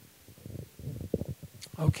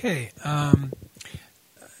 Okay,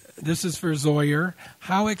 this is for Zoyer.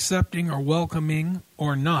 How accepting or welcoming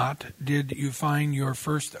or not did you find your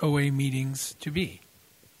first OA meetings to be?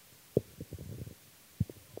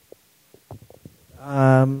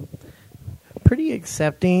 Pretty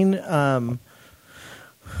accepting. I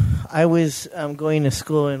was going to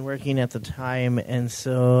school and working at the time, and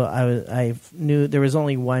so I knew there was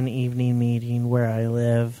only one evening meeting where I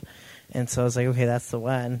live, and so I was like, okay, that's the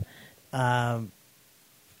one.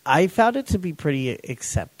 I found it to be pretty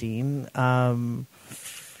accepting. I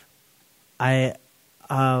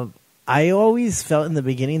always felt in the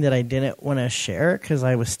beginning that I didn't want to share because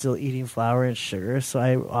I was still eating flour and sugar, so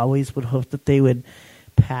I always would hope that they would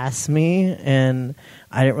pass me, and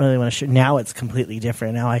I didn't really want to share. Now it's completely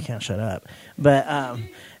different. Now I can't shut up. But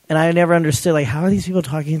and I never understood, like, how are these people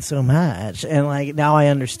talking so much? And, like, now I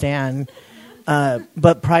understand.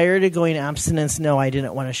 But prior to going abstinence, no, I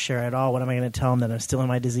didn't want to share at all. What am I going to tell them, that I'm still in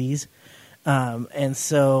my disease? And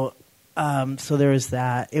so there was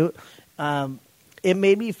that. It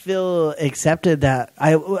made me feel accepted. That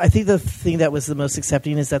I think the thing that was the most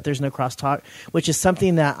accepting is that there's no crosstalk, which is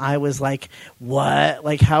something that I was like, what?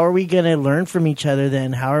 Like, how are we going to learn from each other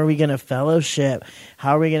then? How are we going to fellowship?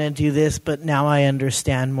 How are we going to do this? But now I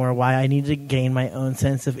understand more why I need to gain my own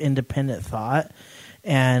sense of independent thought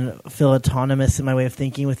and feel autonomous in my way of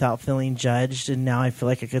thinking without feeling judged. And now I feel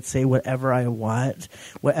like I could say whatever I want,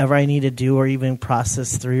 whatever I need to do, or even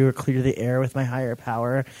process through or clear the air with my higher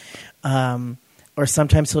power. Or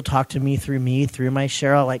sometimes He'll talk to me through my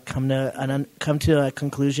share. I'll like come to a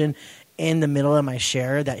conclusion in the middle of my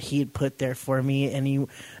share that He'd put there for me, and He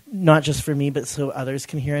not just for me, but so others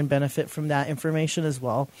can hear and benefit from that information as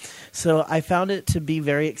well. So I found it to be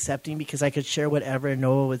very accepting because I could share whatever, and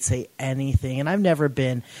Noah would say anything. And I've never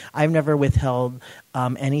withheld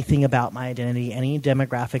anything about my identity, any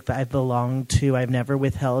demographic that I belong to. I've never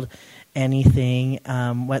withheld anything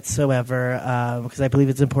whatsoever because I believe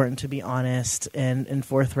it's important to be honest and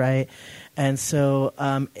forthright. And so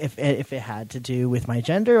if it had to do with my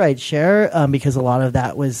gender, I'd share because a lot of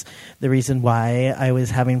that was the reason why I was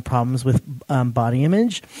having problems with body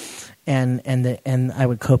image. And I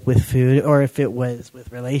would cope with food, or if it was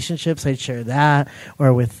with relationships, I'd share that,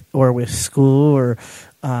 or with school, or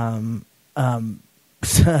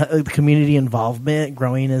community involvement,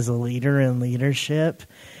 growing as a leader in leadership.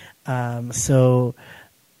 So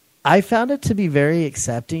I found it to be very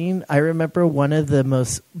accepting. I remember one of the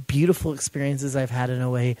most beautiful experiences I've had in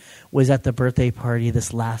OA was at the birthday party,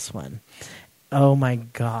 this last one. Oh my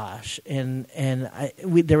gosh. And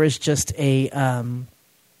there was just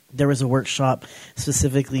there was a workshop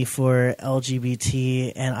specifically for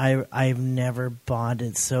LGBT, and I've never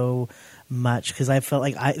bonded so much because I felt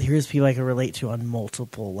like here's people I can relate to on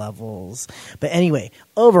multiple levels. But anyway,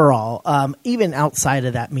 overall, even outside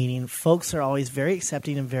of that meeting, folks are always very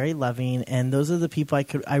accepting and very loving, and those are the people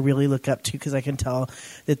I really look up to because I can tell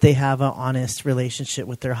that they have an honest relationship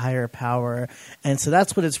with their higher power. And so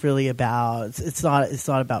that's what it's really about. It's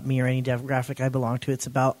not about me or any demographic I belong to. It's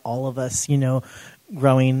about all of us,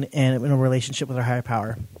 growing and in a relationship with our higher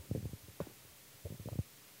power.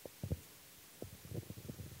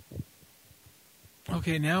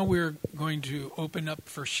 Okay, now we're going to open up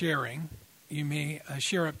for sharing. You may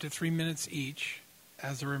share up to 3 minutes each.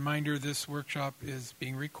 As a reminder, this workshop is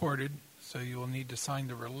being recorded, so you will need to sign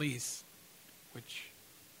the release, which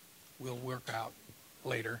we'll work out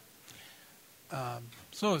later.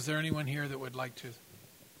 So is there anyone here that would like to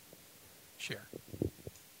share?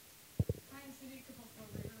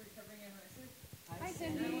 Hi,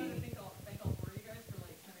 Cindy.